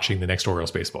while watching the next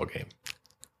Orioles baseball game.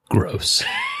 Gross.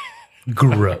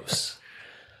 Gross.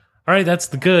 All right, that's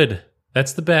the good.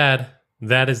 That's the bad.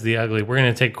 That is the ugly. We're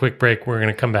going to take a quick break. We're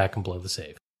going to come back and blow the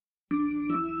save.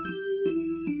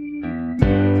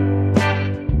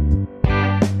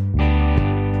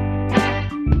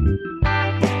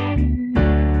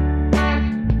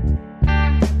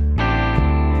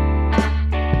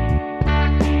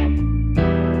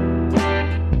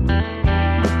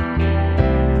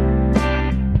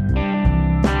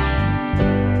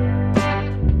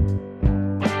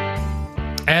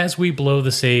 As we blow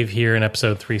the save here in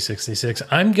episode 366,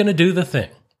 I'm going to do the thing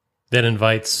that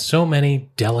invites so many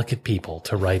delicate people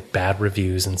to write bad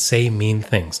reviews and say mean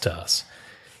things to us.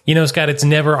 You know, Scott, it's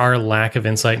never our lack of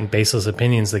insight and baseless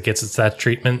opinions that gets us that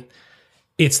treatment.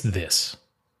 It's this.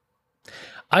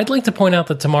 I'd like to point out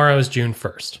that tomorrow is June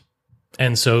 1st,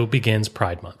 and so begins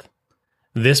Pride Month.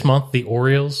 This month, the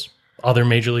Orioles, other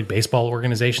Major League Baseball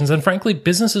organizations, and frankly,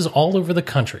 businesses all over the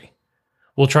country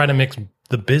will try to mix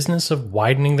the business of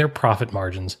widening their profit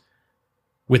margins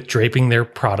with draping their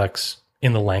products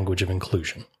in the language of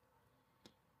inclusion.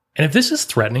 And if this is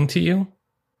threatening to you,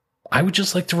 I would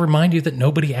just like to remind you that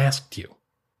nobody asked you,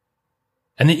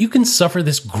 and that you can suffer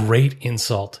this great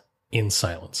insult in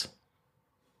silence.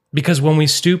 Because when we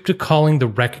stoop to calling the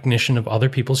recognition of other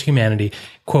people's humanity,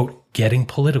 quote, getting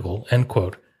political, end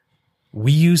quote,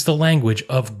 we use the language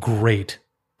of great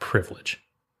privilege.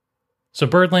 So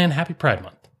Birdland, happy Pride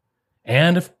Month.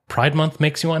 And if Pride Month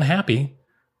makes you unhappy,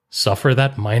 suffer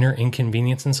that minor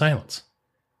inconvenience in silence.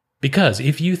 Because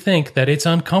if you think that it's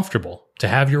uncomfortable to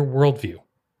have your worldview,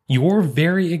 your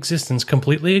very existence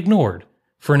completely ignored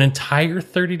for an entire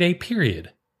 30-day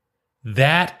period,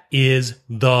 that is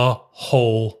the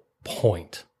whole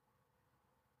point.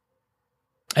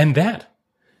 And that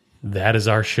is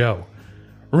our show.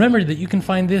 Remember that you can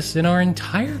find this in our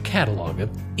entire catalog of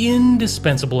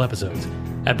indispensable episodes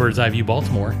at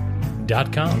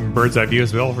birdseyeviewbaltimore.com. Bird's Eye View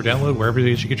is available for download wherever it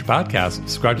is you get your podcasts.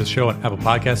 Subscribe to the show on Apple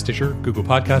Podcasts, Stitcher, Google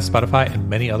Podcasts, Spotify, and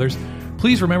many others.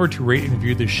 Please remember to rate and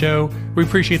review the show. We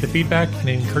appreciate the feedback, and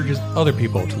it encourages other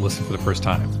people to listen for the first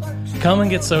time. Come and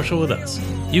get social with us.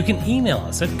 You can email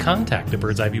us at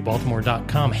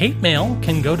contact@birdseyeviewbaltimore.com. Hate mail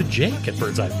can go to Jake at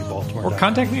birdseyeviewbaltimore.com. Or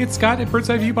contact me at Scott at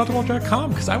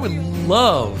birdseyeviewbaltimore.com, because I would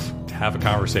love to have a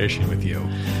conversation with you.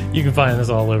 You can find us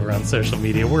all over on social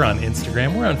media. We're on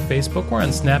Instagram, we're on Facebook, we're on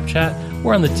Snapchat,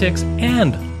 we're on the Ticks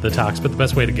and the Talks, but the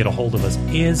best way to get a hold of us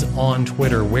is on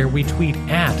Twitter, where we tweet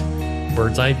at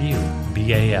Bird's Eye View,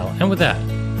 BAL. And with that,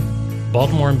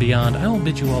 Baltimore and beyond, I will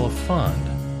bid you all a fond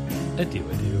adieu.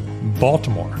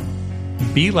 Baltimore,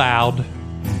 be loud,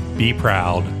 be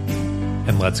proud,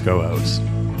 and let's go O's.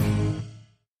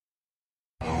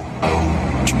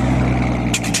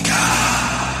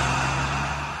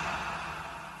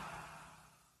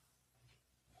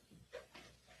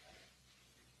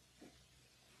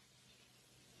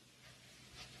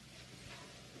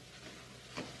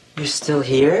 You're still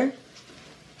here?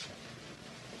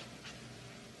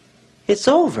 It's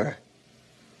over.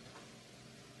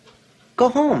 Go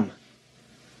home.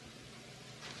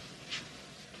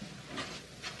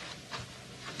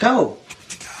 Go.